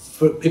it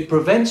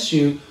prevents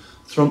you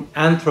from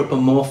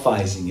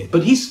anthropomorphizing it.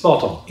 But he's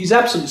spot on. He's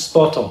absolutely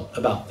spot on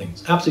about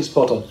things, absolutely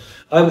spot on.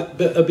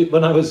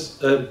 When I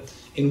was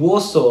in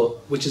Warsaw,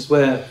 which is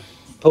where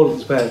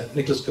Poland is where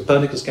Nicholas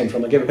Copernicus came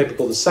from, I gave a paper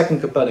called The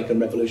Second Copernican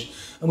Revolution,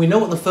 and we know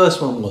what the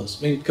first one was.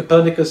 I mean,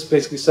 Copernicus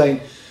basically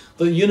saying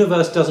the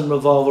universe doesn't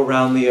revolve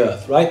around the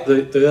Earth, right?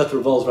 The Earth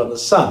revolves around the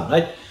sun,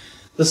 right?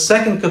 The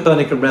Second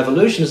Copernican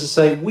Revolution is to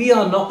say we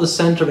are not the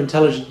center of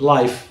intelligent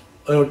life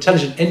or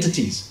intelligent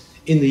entities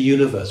in the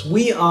universe.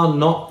 We are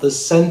not the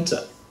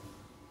center.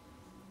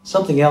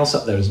 Something else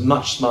up there is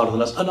much smarter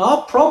than us. And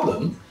our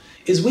problem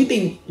is we've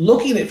been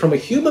looking at it from a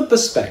human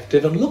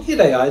perspective and looking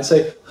at AI and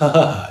say,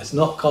 it's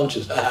not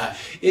conscious,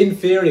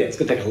 inferior, it's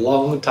going to take a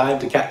long time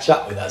to catch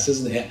up with us,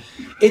 isn't it?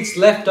 It's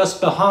left us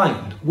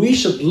behind. We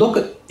should look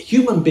at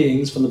human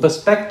beings from the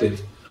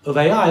perspective of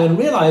AI and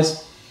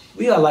realize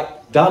we are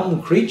like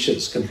dumb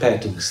creatures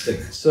compared to this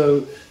thing.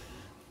 So,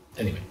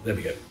 anyway, there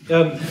we go.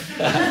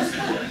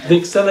 The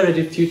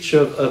accelerated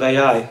future of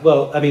AI.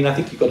 Well, I mean, I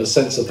think you got a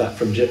sense of that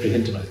from Jeffrey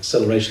Hinton's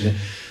acceleration.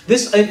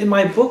 This, in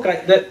my book,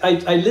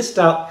 I list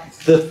out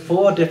the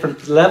 4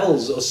 different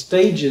levels or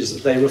stages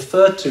that they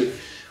refer to.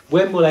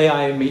 When will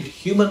AI meet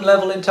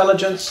human-level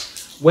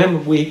intelligence?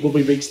 When will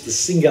we reach the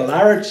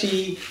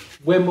singularity?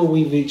 When will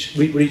we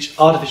reach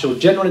artificial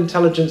general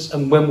intelligence?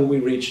 And when will we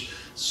reach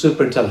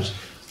superintelligence?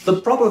 The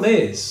problem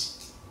is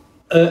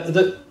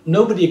that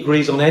nobody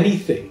agrees on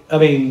anything. I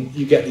mean,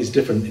 you get these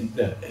different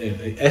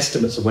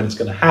estimates of when it's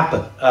going to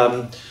happen.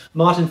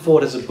 Martin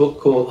Ford has a book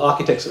called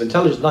Architects of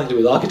Intelligence, nothing to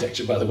do with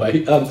architecture, by the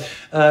way,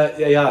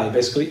 AI,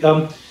 basically.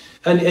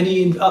 And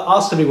he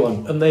asks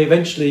everyone, and they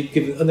eventually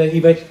give, and then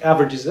he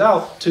averages it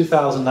out,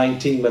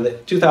 2019,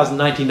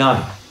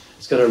 2099,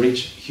 it's going to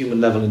reach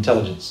human-level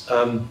intelligence.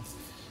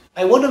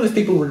 I wonder if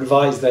people would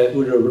revise their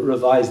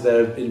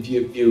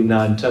view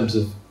now in terms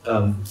of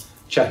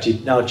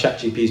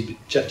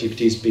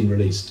ChatGPT's been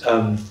released.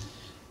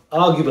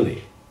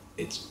 Arguably,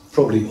 it's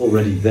probably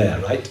already there,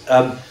 right?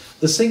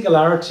 The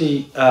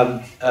singularity,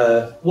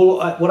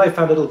 what I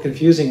found a little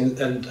confusing,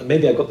 and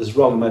maybe I got this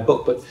wrong in my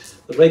book, but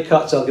the Ray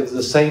Kurzweil gives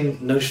the same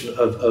notion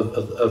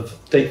of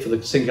date for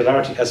the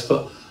singularity as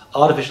for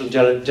artificial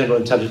general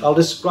intelligence. I'll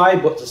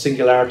describe what the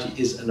singularity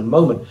is in a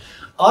moment.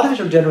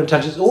 Artificial general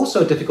intelligence is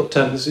also a difficult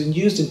term because it's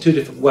used in 2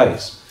 different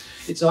ways.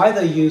 It's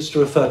either used to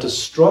refer to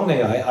strong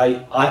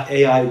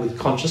AI with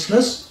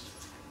consciousness,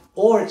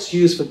 or it's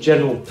used for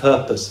general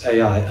purpose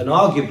AI, and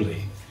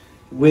arguably,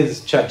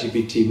 with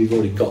ChatGPT, we've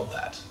already got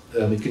that.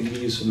 It can be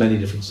used for many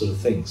different sort of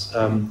things.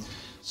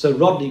 So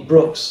Rodney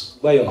Brooks,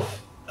 way off.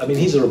 I mean,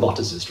 he's a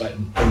roboticist, right?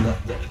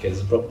 Okay,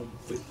 there's a problem.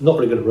 Not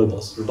very good at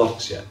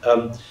robotics yet.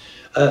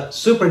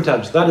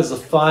 Superintelligence, that is the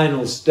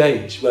final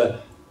stage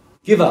where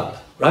give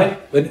up, right?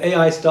 When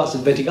AI starts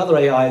inventing other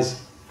AIs,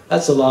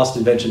 that's the last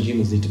invention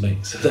humans need to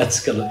make. So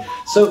that's gonna.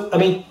 So I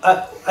mean,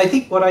 I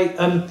think what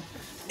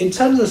in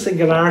terms of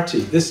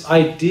singularity, this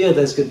idea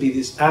there's going to be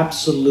this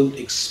absolute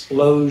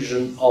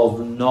explosion of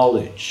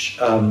knowledge.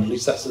 At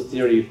least that's the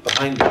theory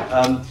behind it.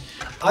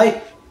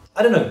 I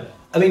don't know.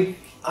 I mean,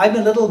 I'm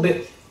a little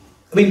bit.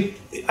 I mean,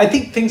 I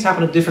think things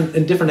happen in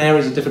different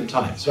areas at different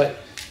times, right?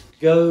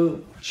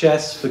 Go,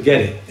 chess,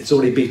 forget it. It's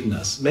already beaten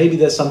us. Maybe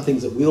there's some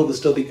things that we'll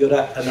still be good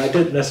at, and I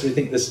don't necessarily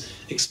think this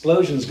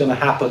explosion is going to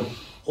happen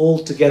all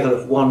together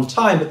at one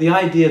time, but the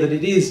idea that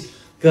it is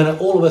going to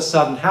all of a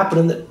sudden happen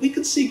and that we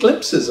could see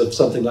glimpses of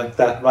something like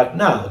that right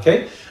now,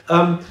 okay?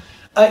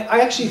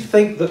 I actually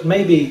think that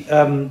maybe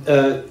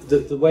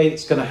the way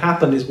it's going to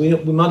happen is we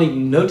might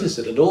even notice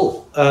it at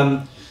all.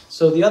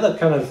 So the other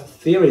kind of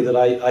theory that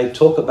I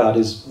talk about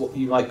is what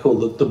you might call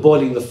the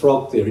boiling the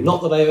frog theory.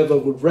 Not that I ever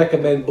would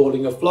recommend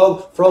boiling a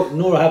frog,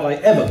 nor have I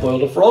ever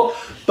boiled a frog,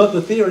 but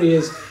the theory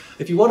is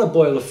if you want to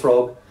boil a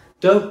frog,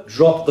 don't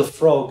drop the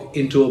frog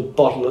into a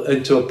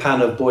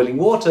pan of boiling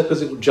water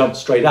because it will jump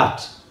straight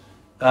out.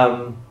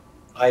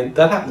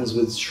 That happens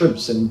with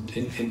shrimps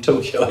in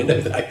Tokyo, I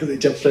know that, because they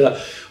jump straight out.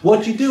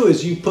 What you do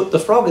is you put the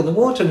frog in the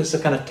water and it's a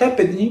kind of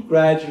tepid, and you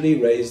gradually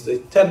raise the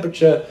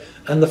temperature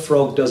and the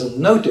frog doesn't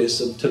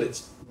notice until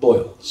it's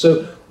boiled.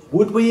 So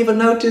would we even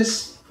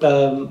notice?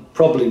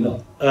 Probably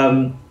not.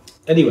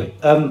 Anyway,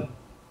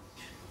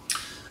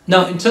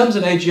 Now, in terms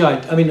of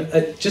AGI, I mean,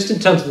 just in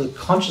terms of the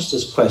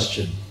consciousness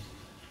question,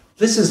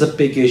 this is a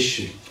big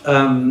issue.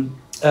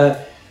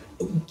 There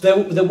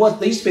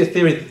used to be a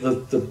theory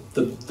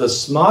that the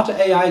smarter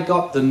AI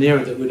got, the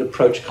nearer that would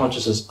approach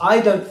consciousness.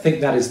 I don't think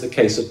that is the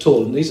case at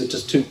all. And these are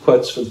just two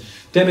quotes from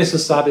Demis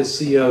Hassabis,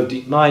 CEO of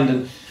DeepMind,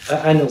 and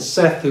Anil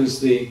Seth, who's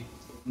the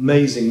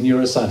amazing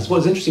neuroscientist.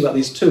 What's interesting about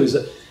these two is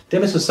that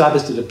Demis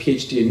Hassabis did a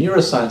PhD in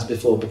neuroscience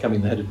before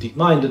becoming the head of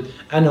DeepMind, and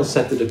Anil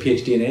Seth did a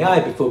PhD in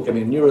AI before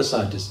becoming a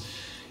neuroscientist.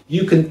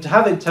 You can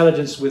have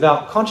intelligence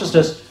without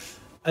consciousness,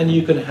 and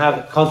you can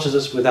have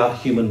consciousness without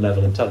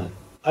human-level intelligence.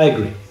 I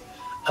agree.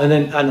 And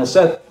then Anil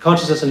said,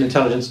 consciousness and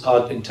intelligence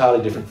are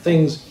entirely different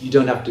things. You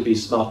don't have to be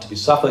smart to be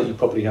suffer. You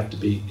probably have to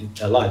be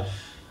alive.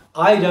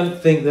 I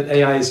don't think that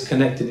AI is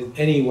connected in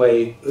any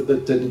way,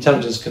 that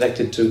intelligence is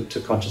connected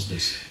to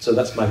consciousness. So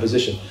that's my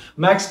position.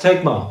 Max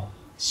Tegmark,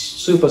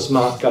 super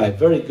smart guy,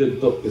 very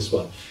good book, this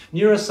one.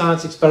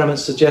 Neuroscience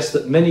experiments suggest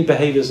that many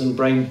behaviors and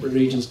brain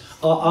regions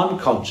are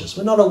unconscious.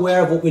 We're not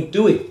aware of what we're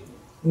doing.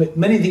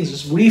 Many things are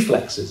just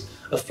reflexes.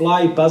 A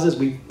fly buzzes,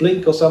 we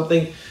blink or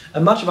something,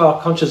 and much of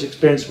our conscious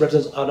experience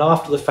represents an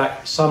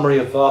after-the-fact summary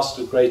of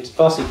vastly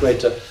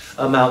greater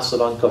amounts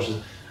of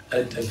unconscious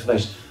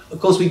information. Of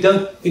course, we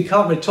can't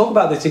really talk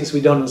about these things,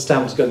 we don't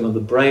understand what's going on in the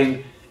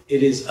brain.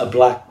 It is a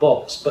black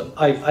box, but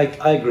I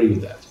agree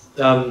with that.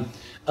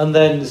 And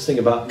then this thing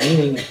about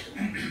meaning,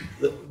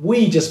 that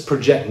we just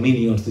project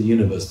meaning onto the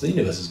universe. The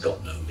universe has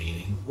got no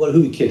meaning. Who are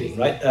we kidding,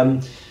 right?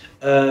 And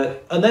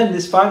then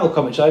this final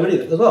comment, which I really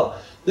like as well.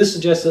 This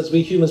suggests that as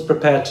we humans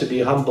prepare to be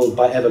humbled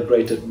by ever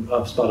greater,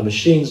 smarter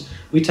machines,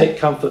 we take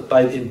comfort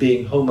in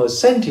being Homo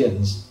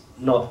sentiens,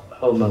 not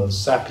Homo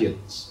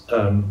sapiens.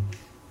 And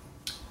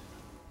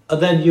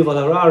then Yuval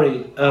Harari,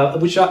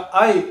 which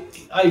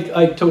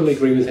I totally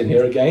agree with him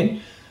here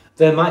again.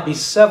 There might be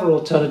several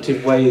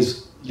alternative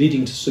ways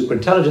leading to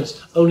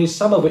superintelligence, only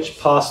some of which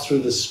pass through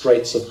the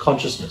straits of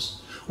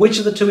consciousness. Which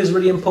of the two is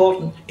really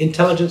important?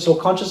 Intelligence or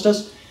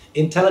consciousness?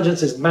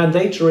 Intelligence is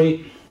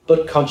mandatory,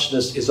 but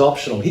consciousness is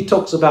optional. He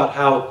talks about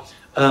how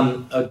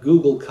a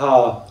Google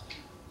car,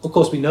 of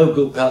course we know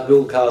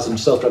Google cars and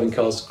self-driving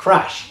cars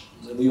crash.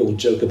 And we all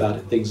joke about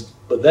it, things,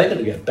 but they're going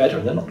to get better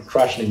and they're not going to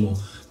crash anymore.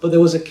 But there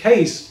was a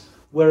case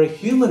where a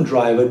human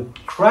driver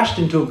crashed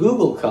into a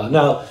Google car.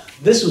 Now,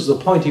 this was the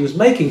point he was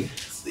making.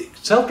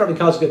 Self-driving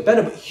cars will get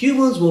better, but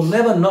humans will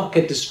never not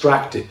get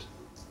distracted.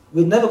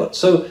 We'll never.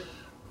 So,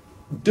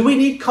 do we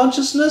need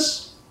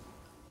consciousness?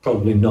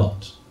 Probably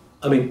not.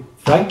 I mean,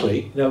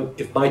 frankly,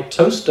 if my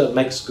toaster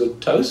makes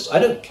good toast, I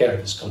don't care if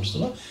it's conscious or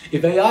not.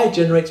 If AI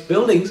generates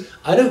buildings,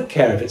 I don't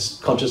care if it's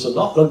conscious or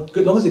not,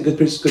 as long as it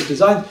produces good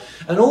design.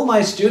 And all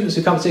my students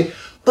who come and say,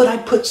 but I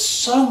put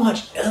so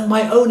much of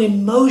my own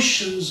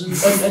emotions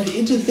and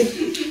into the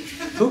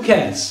thing. Who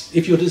cares?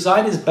 If your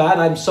design is bad,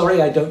 I'm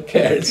sorry, I don't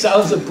care. It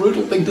sounds a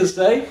brutal thing to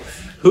say.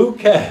 Who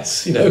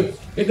cares?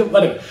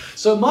 Whatever.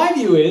 So my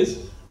view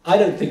is, I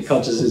don't think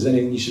consciousness is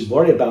anything you should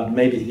worry about.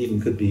 Maybe it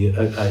even could be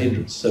a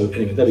hindrance. So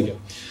anyway, there we go.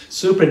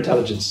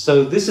 Superintelligence.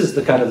 So this is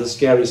the kind of the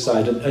scary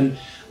side. And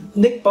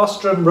Nick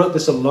Bostrom wrote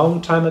this a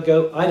long time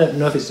ago. I don't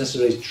know if it's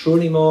necessarily true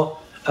anymore.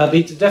 But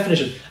it's a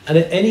definition. And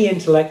any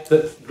intellect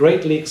that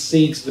greatly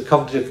exceeds the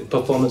cognitive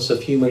performance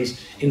of humans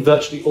in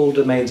virtually all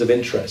domains of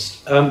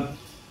interest.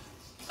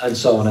 And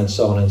so on, and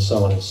so on, and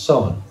so on, and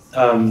so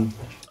on.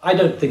 I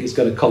don't think it's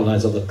going to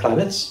colonize other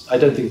planets. I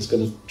don't think it's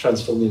going to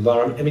transform the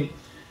environment. I mean,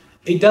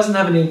 it doesn't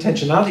have any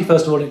intentionality,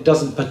 first of all. It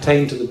doesn't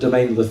pertain to the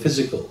domain of the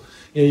physical.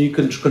 You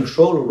can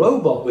control a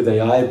robot with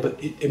AI, but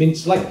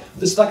it's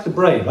like the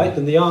brain, right?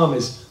 And the arm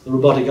is the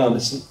robotic arm.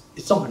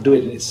 It's not going to do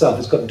it in itself.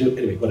 It's got to do it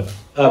anyway.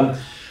 Whatever.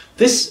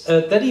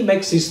 Then he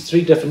makes these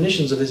three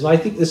definitions of this, and I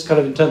think this kind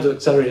of, in terms of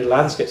accelerated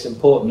landscape, is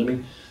important. I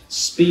mean,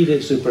 speed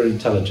is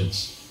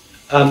superintelligence,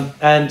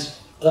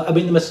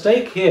 the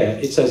mistake here,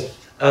 it says,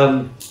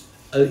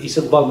 he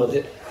said at the bottom of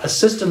it, a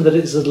system that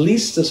is at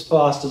least as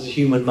fast as a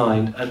human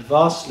mind and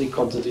vastly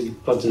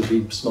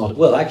quantitatively smarter.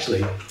 Well,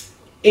 actually,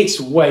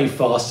 it's way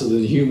faster than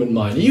the human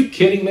mind. Are you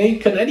kidding me?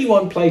 Can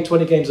anyone play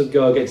 20 games of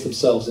Go against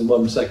themselves in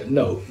 1 second?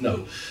 No.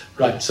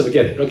 Right, so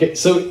forget it. Okay,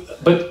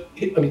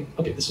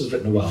 this was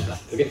written a while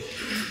back. Okay,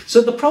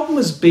 so the problem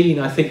has been,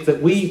 I think,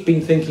 that we've been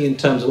thinking in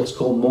terms of what's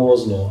called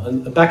Moore's law.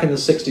 And back in the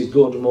 60s,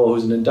 Gordon Moore,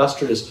 who's an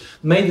industrialist,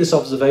 made this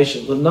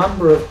observation: the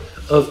number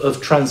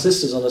of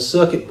transistors on a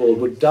circuit board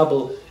would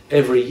double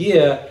every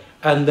year,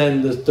 and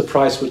then the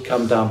price would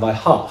come down by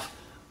half.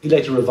 He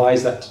later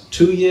revised that to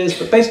 2 years,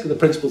 but basically the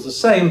principle's the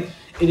same.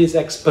 It is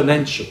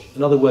exponential.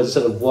 In other words,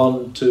 instead of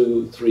 1,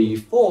 2, 3,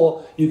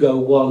 4, you go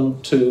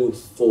 1, 2,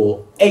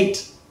 4,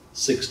 8,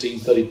 16,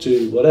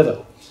 32,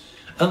 whatever.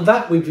 And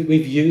that we've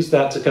used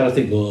that to kind of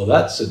think, well,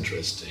 that's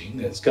interesting.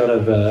 It's kind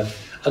of,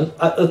 and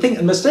I think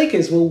the mistake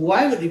is, well,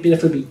 why would it be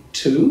if it be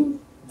 2?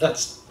 That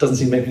doesn't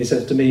seem to make any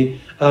sense to me.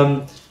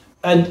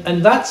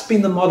 And that's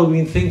been the model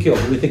we've been thinking of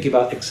when we're thinking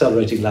about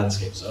accelerating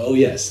landscapes. Oh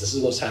yes, this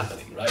is what's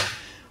happening, right?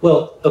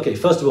 Well, okay,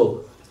 first of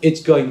all,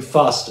 it's going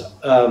faster.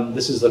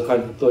 This is the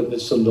kind of point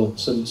that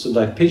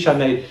Sundar Pichai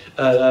made.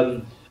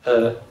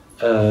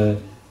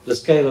 the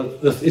scale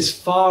of it's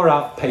far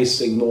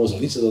outpacing Moore's law.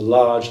 These are the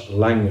large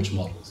language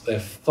models. They're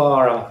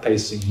far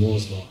outpacing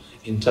Moore's law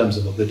in terms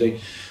of what they're doing.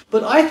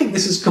 But I think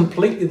this is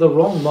completely the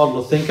wrong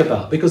model to think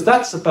about, because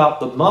that's about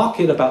the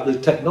market, about the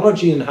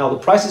technology and how the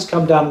prices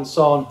come down and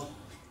so on.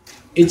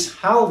 It's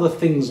how the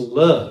things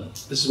learn.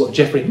 This is what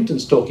Geoffrey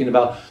Hinton's talking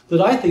about,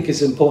 that I think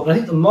is important. I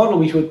think the model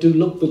we should do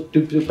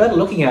better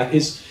looking at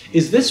is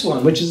this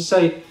one, which is to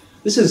say,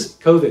 this is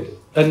COVID.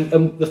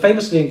 And the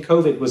famously in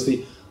COVID was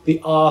the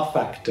R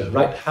factor,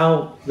 right?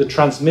 How the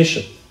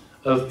transmission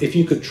of, if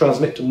you could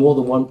transmit to more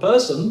than one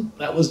person,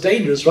 that was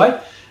dangerous,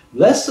 right?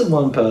 Less than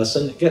one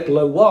person, get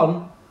below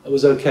one, it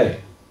was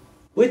okay.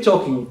 We're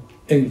talking,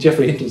 in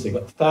Geoffrey Hinton's thing,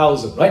 about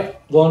 1,000, right?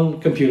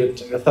 One computer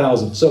to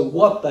 1,000. So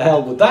what the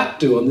hell would that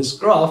do on this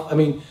graph? I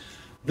mean,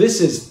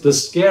 this is the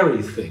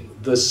scary thing,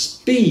 the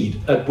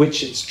speed at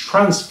which it's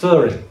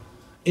transferring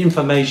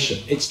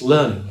information, it's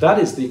learning. That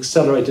is the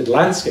accelerated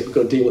landscape we've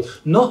got to deal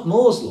with. Not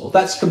Moore's law,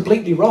 that's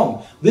completely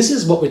wrong. This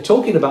is what we're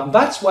talking about.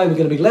 That's why we're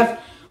going to be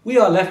left, we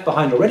are left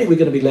behind already, we're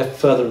going to be left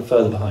further and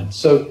further behind.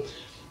 So,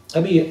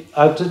 I'm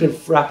just going to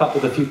wrap up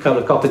with a few kind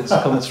of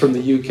comments from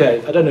the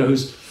UK. I don't know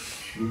who's,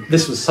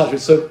 this was such,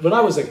 so when I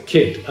was a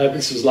kid,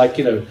 this was like,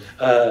 this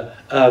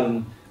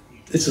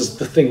is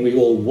the thing we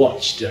all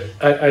watched,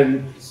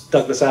 and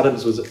Douglas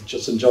Adams was at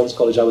St John's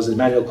College, I was at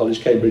Emmanuel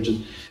College, Cambridge,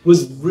 and it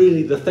was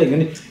really the thing.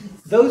 And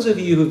those of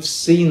you who've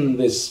seen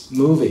this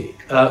movie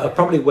are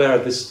probably aware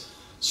of this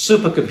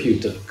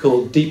supercomputer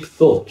called Deep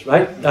Thought,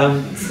 right?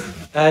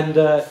 And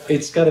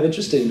it's kind of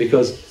interesting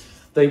because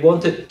they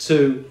wanted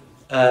to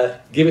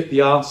give it the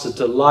answer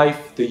to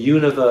life, the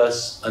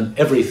universe, and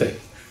everything.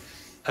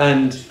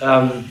 And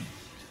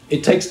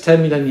it takes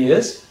 10 million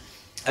years,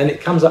 and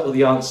it comes up with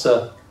the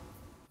answer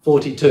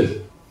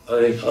 42.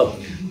 I think,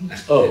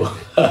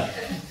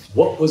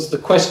 what was the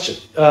question?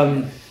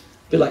 A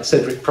bit like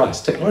Cedric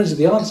Price. Technology is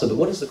the answer, but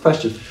what is the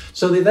question?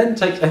 So they then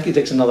take, I think it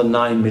takes another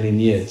 9 million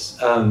years.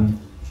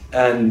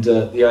 And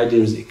the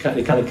idea is it kind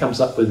of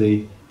comes up with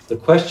the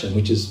question,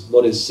 which is,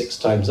 what is 6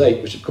 times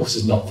 8, which of course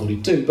is not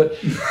 42. But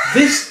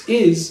this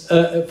is,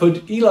 for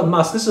Elon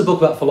Musk, this is a book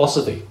about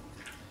philosophy.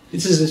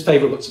 This is his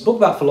favorite book. It's a book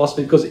about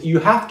philosophy because you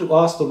have to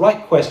ask the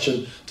right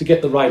question to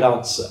get the right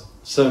answer.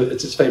 So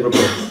it's his favorite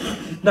book.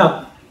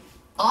 Now,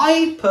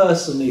 I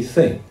personally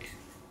think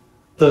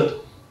that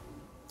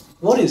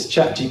what is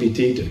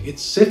ChatGPT doing?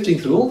 It's sifting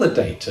through all the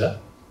data.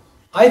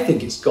 I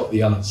think it's got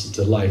the answer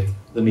to life,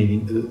 the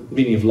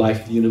meaning of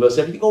life, the universe,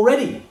 everything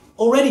already.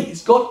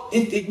 It's got,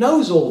 it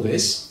knows all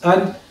this.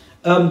 And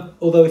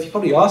although if you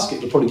probably ask it,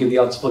 it'll probably give the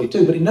answer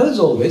 42, but it knows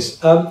all this.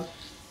 The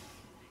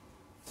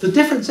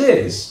difference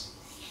is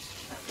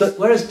that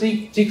whereas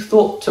Deep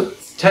Thought took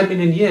 10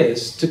 million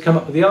years to come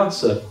up with the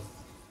answer,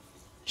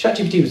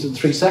 ChatGPT was in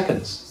 3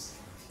 seconds.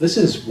 This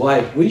is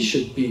why we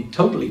should be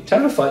totally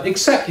terrified,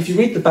 except if you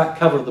read the back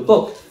cover of the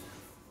book,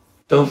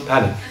 don't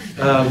panic.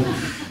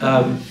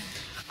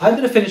 I'm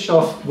going to finish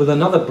off with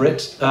another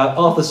Brit,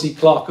 Arthur C.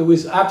 Clarke, who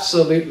is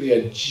absolutely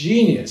a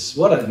genius.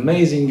 What an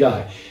amazing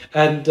guy.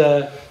 And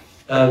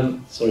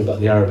sorry about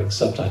the Arabic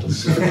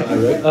subtitles I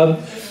wrote.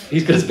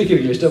 He's going to speak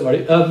English, don't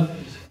worry.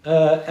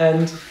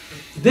 And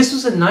this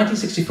was in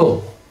 1964.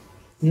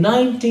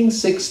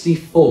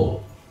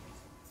 1964.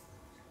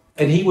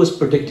 And he was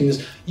predicting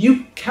this.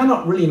 You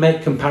cannot really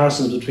make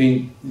comparisons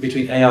between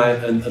AI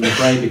and the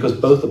brain because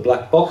both are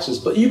black boxes,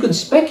 but you can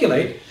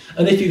speculate,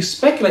 and if you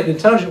speculate in an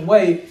intelligent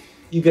way,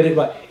 you get it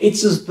right.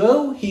 It's as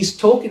though he's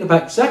talking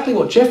about exactly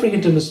what Geoffrey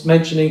Hinton was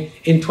mentioning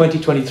in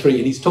 2023,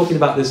 and he's talking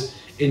about this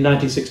in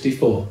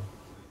 1964.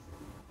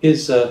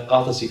 Here's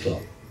Arthur C.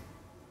 Clarke.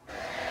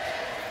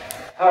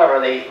 However,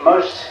 the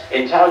most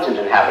intelligent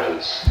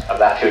inhabitants of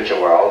that future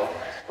world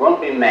won't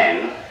be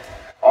men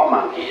or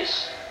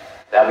monkeys.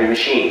 They'll be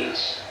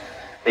machines,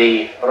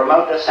 the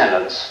remote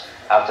descendants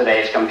of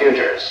today's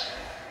computers.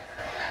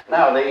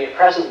 Now, the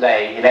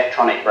present-day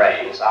electronic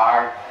brains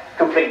are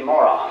complete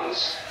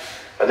morons,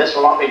 but this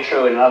will not be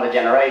true in another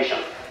generation.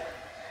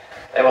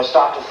 They will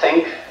start to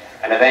think,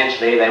 and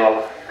eventually they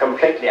will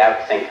completely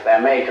outthink their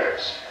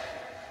makers.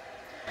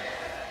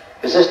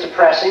 Is this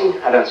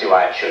depressing? I don't see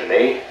why it should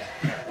be.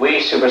 We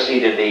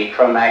superseded the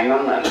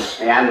Cro-Magnon and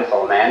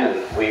Neanderthal men,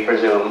 and we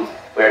presume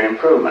we're an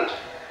improvement.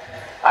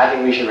 I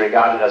think we should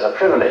regard it as a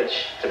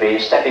privilege to be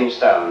stepping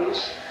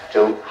stones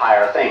to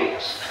higher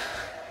things.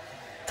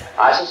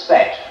 I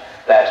suspect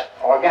that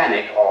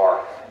organic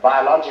or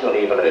biological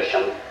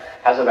evolution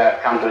has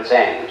about come to its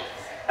end,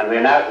 and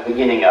we're now at the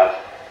beginning of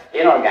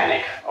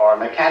inorganic or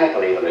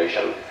mechanical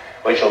evolution,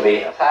 which will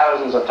be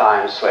thousands of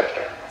times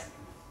swifter.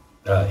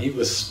 He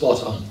was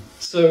spot on.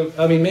 So,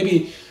 I mean,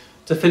 maybe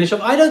to finish off,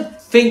 I don't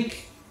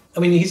think, I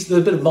mean, he's a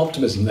bit of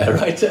optimism there,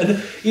 right?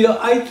 And,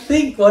 I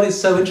think what is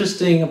so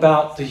interesting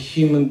about the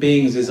human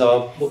beings is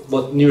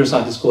what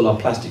neuroscientists call our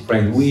plastic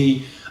brain.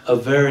 We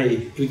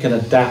can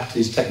adapt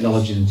these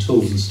technologies and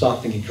tools and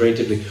start thinking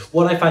creatively.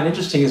 What I find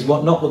interesting is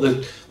whether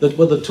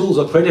the tools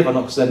are creative or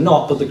not, because they're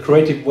not, but the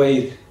creative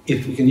way,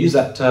 if we can use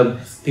that term,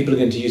 people are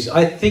going to use it.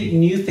 I think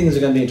new things are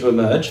going to need to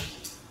emerge.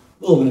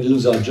 We're all going to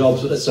lose our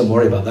jobs, but let's don't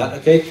worry about that,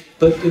 okay?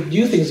 but the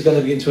new things are going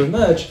to begin to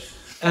emerge,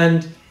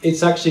 and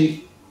it's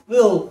actually,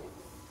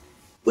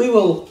 we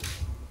will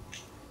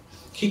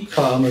keep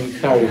calm and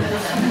carry on.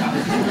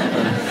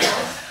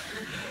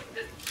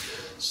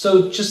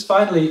 So just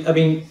finally, I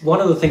mean, one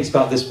of the things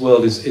about this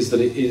world is that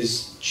it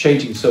is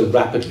changing so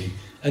rapidly.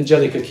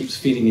 Angelica keeps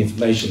feeding me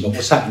information about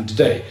what's happening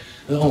today.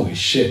 And, holy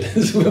shit,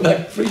 we're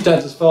like 3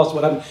 times as fast.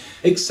 What happened?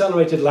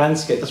 Accelerated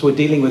landscape, that's what we're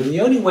dealing with. And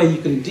the only way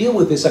you can deal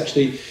with this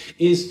actually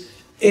is,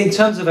 in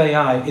terms of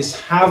AI, is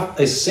have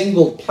a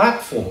single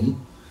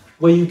platform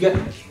where you get,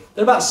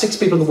 there are about 6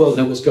 people in the world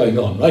who know what's going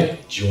on, right?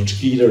 George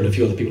Gieler and a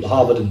few other people at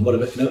Harvard and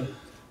whatever, you know.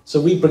 So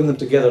we bring them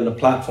together in a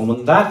platform,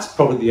 and that's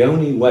probably the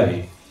only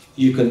way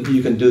you can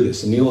do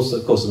this. And we also,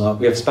 of course,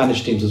 we have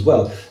Spanish teams as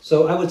well.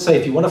 So I would say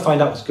if you want to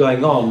find out what's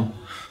going on,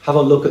 have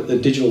a look at the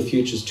Digital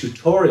Futures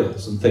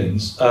tutorials and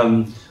things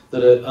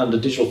that are under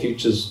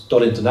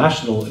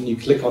digitalfutures.international, and you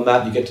click on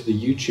that and you get to the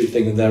YouTube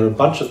thing, and there are a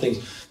bunch of things.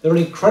 There are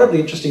an incredibly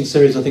interesting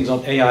series of things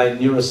on AI and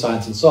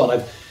neuroscience and so on.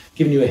 I've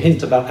given you a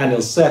hint about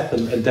Anil Seth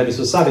and Demis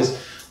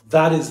Hassabis.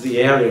 That is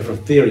the area for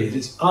theory.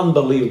 It's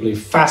unbelievably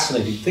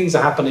fascinating. Things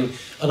are happening,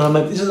 and I'm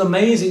like, this is an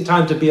amazing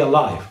time to be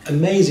alive.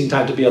 Amazing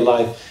time to be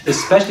alive,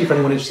 especially for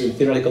anyone interested in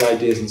theoretical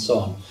ideas and so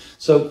on.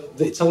 So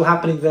it's all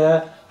happening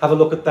there. Have a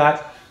look at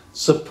that.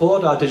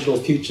 Support our Digital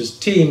Futures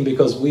team,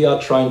 because we are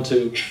trying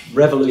to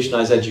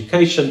revolutionize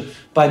education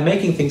by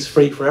making things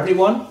free for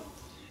everyone.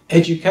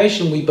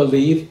 Education, we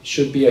believe,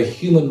 should be a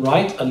human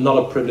right and not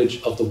a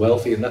privilege of the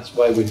wealthy, and that's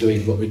why we're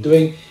doing what we're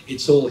doing.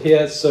 It's all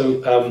here.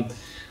 So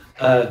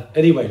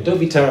anyway, don't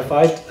be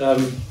terrified.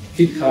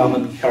 Keep calm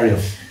and carry on.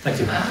 Thank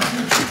you.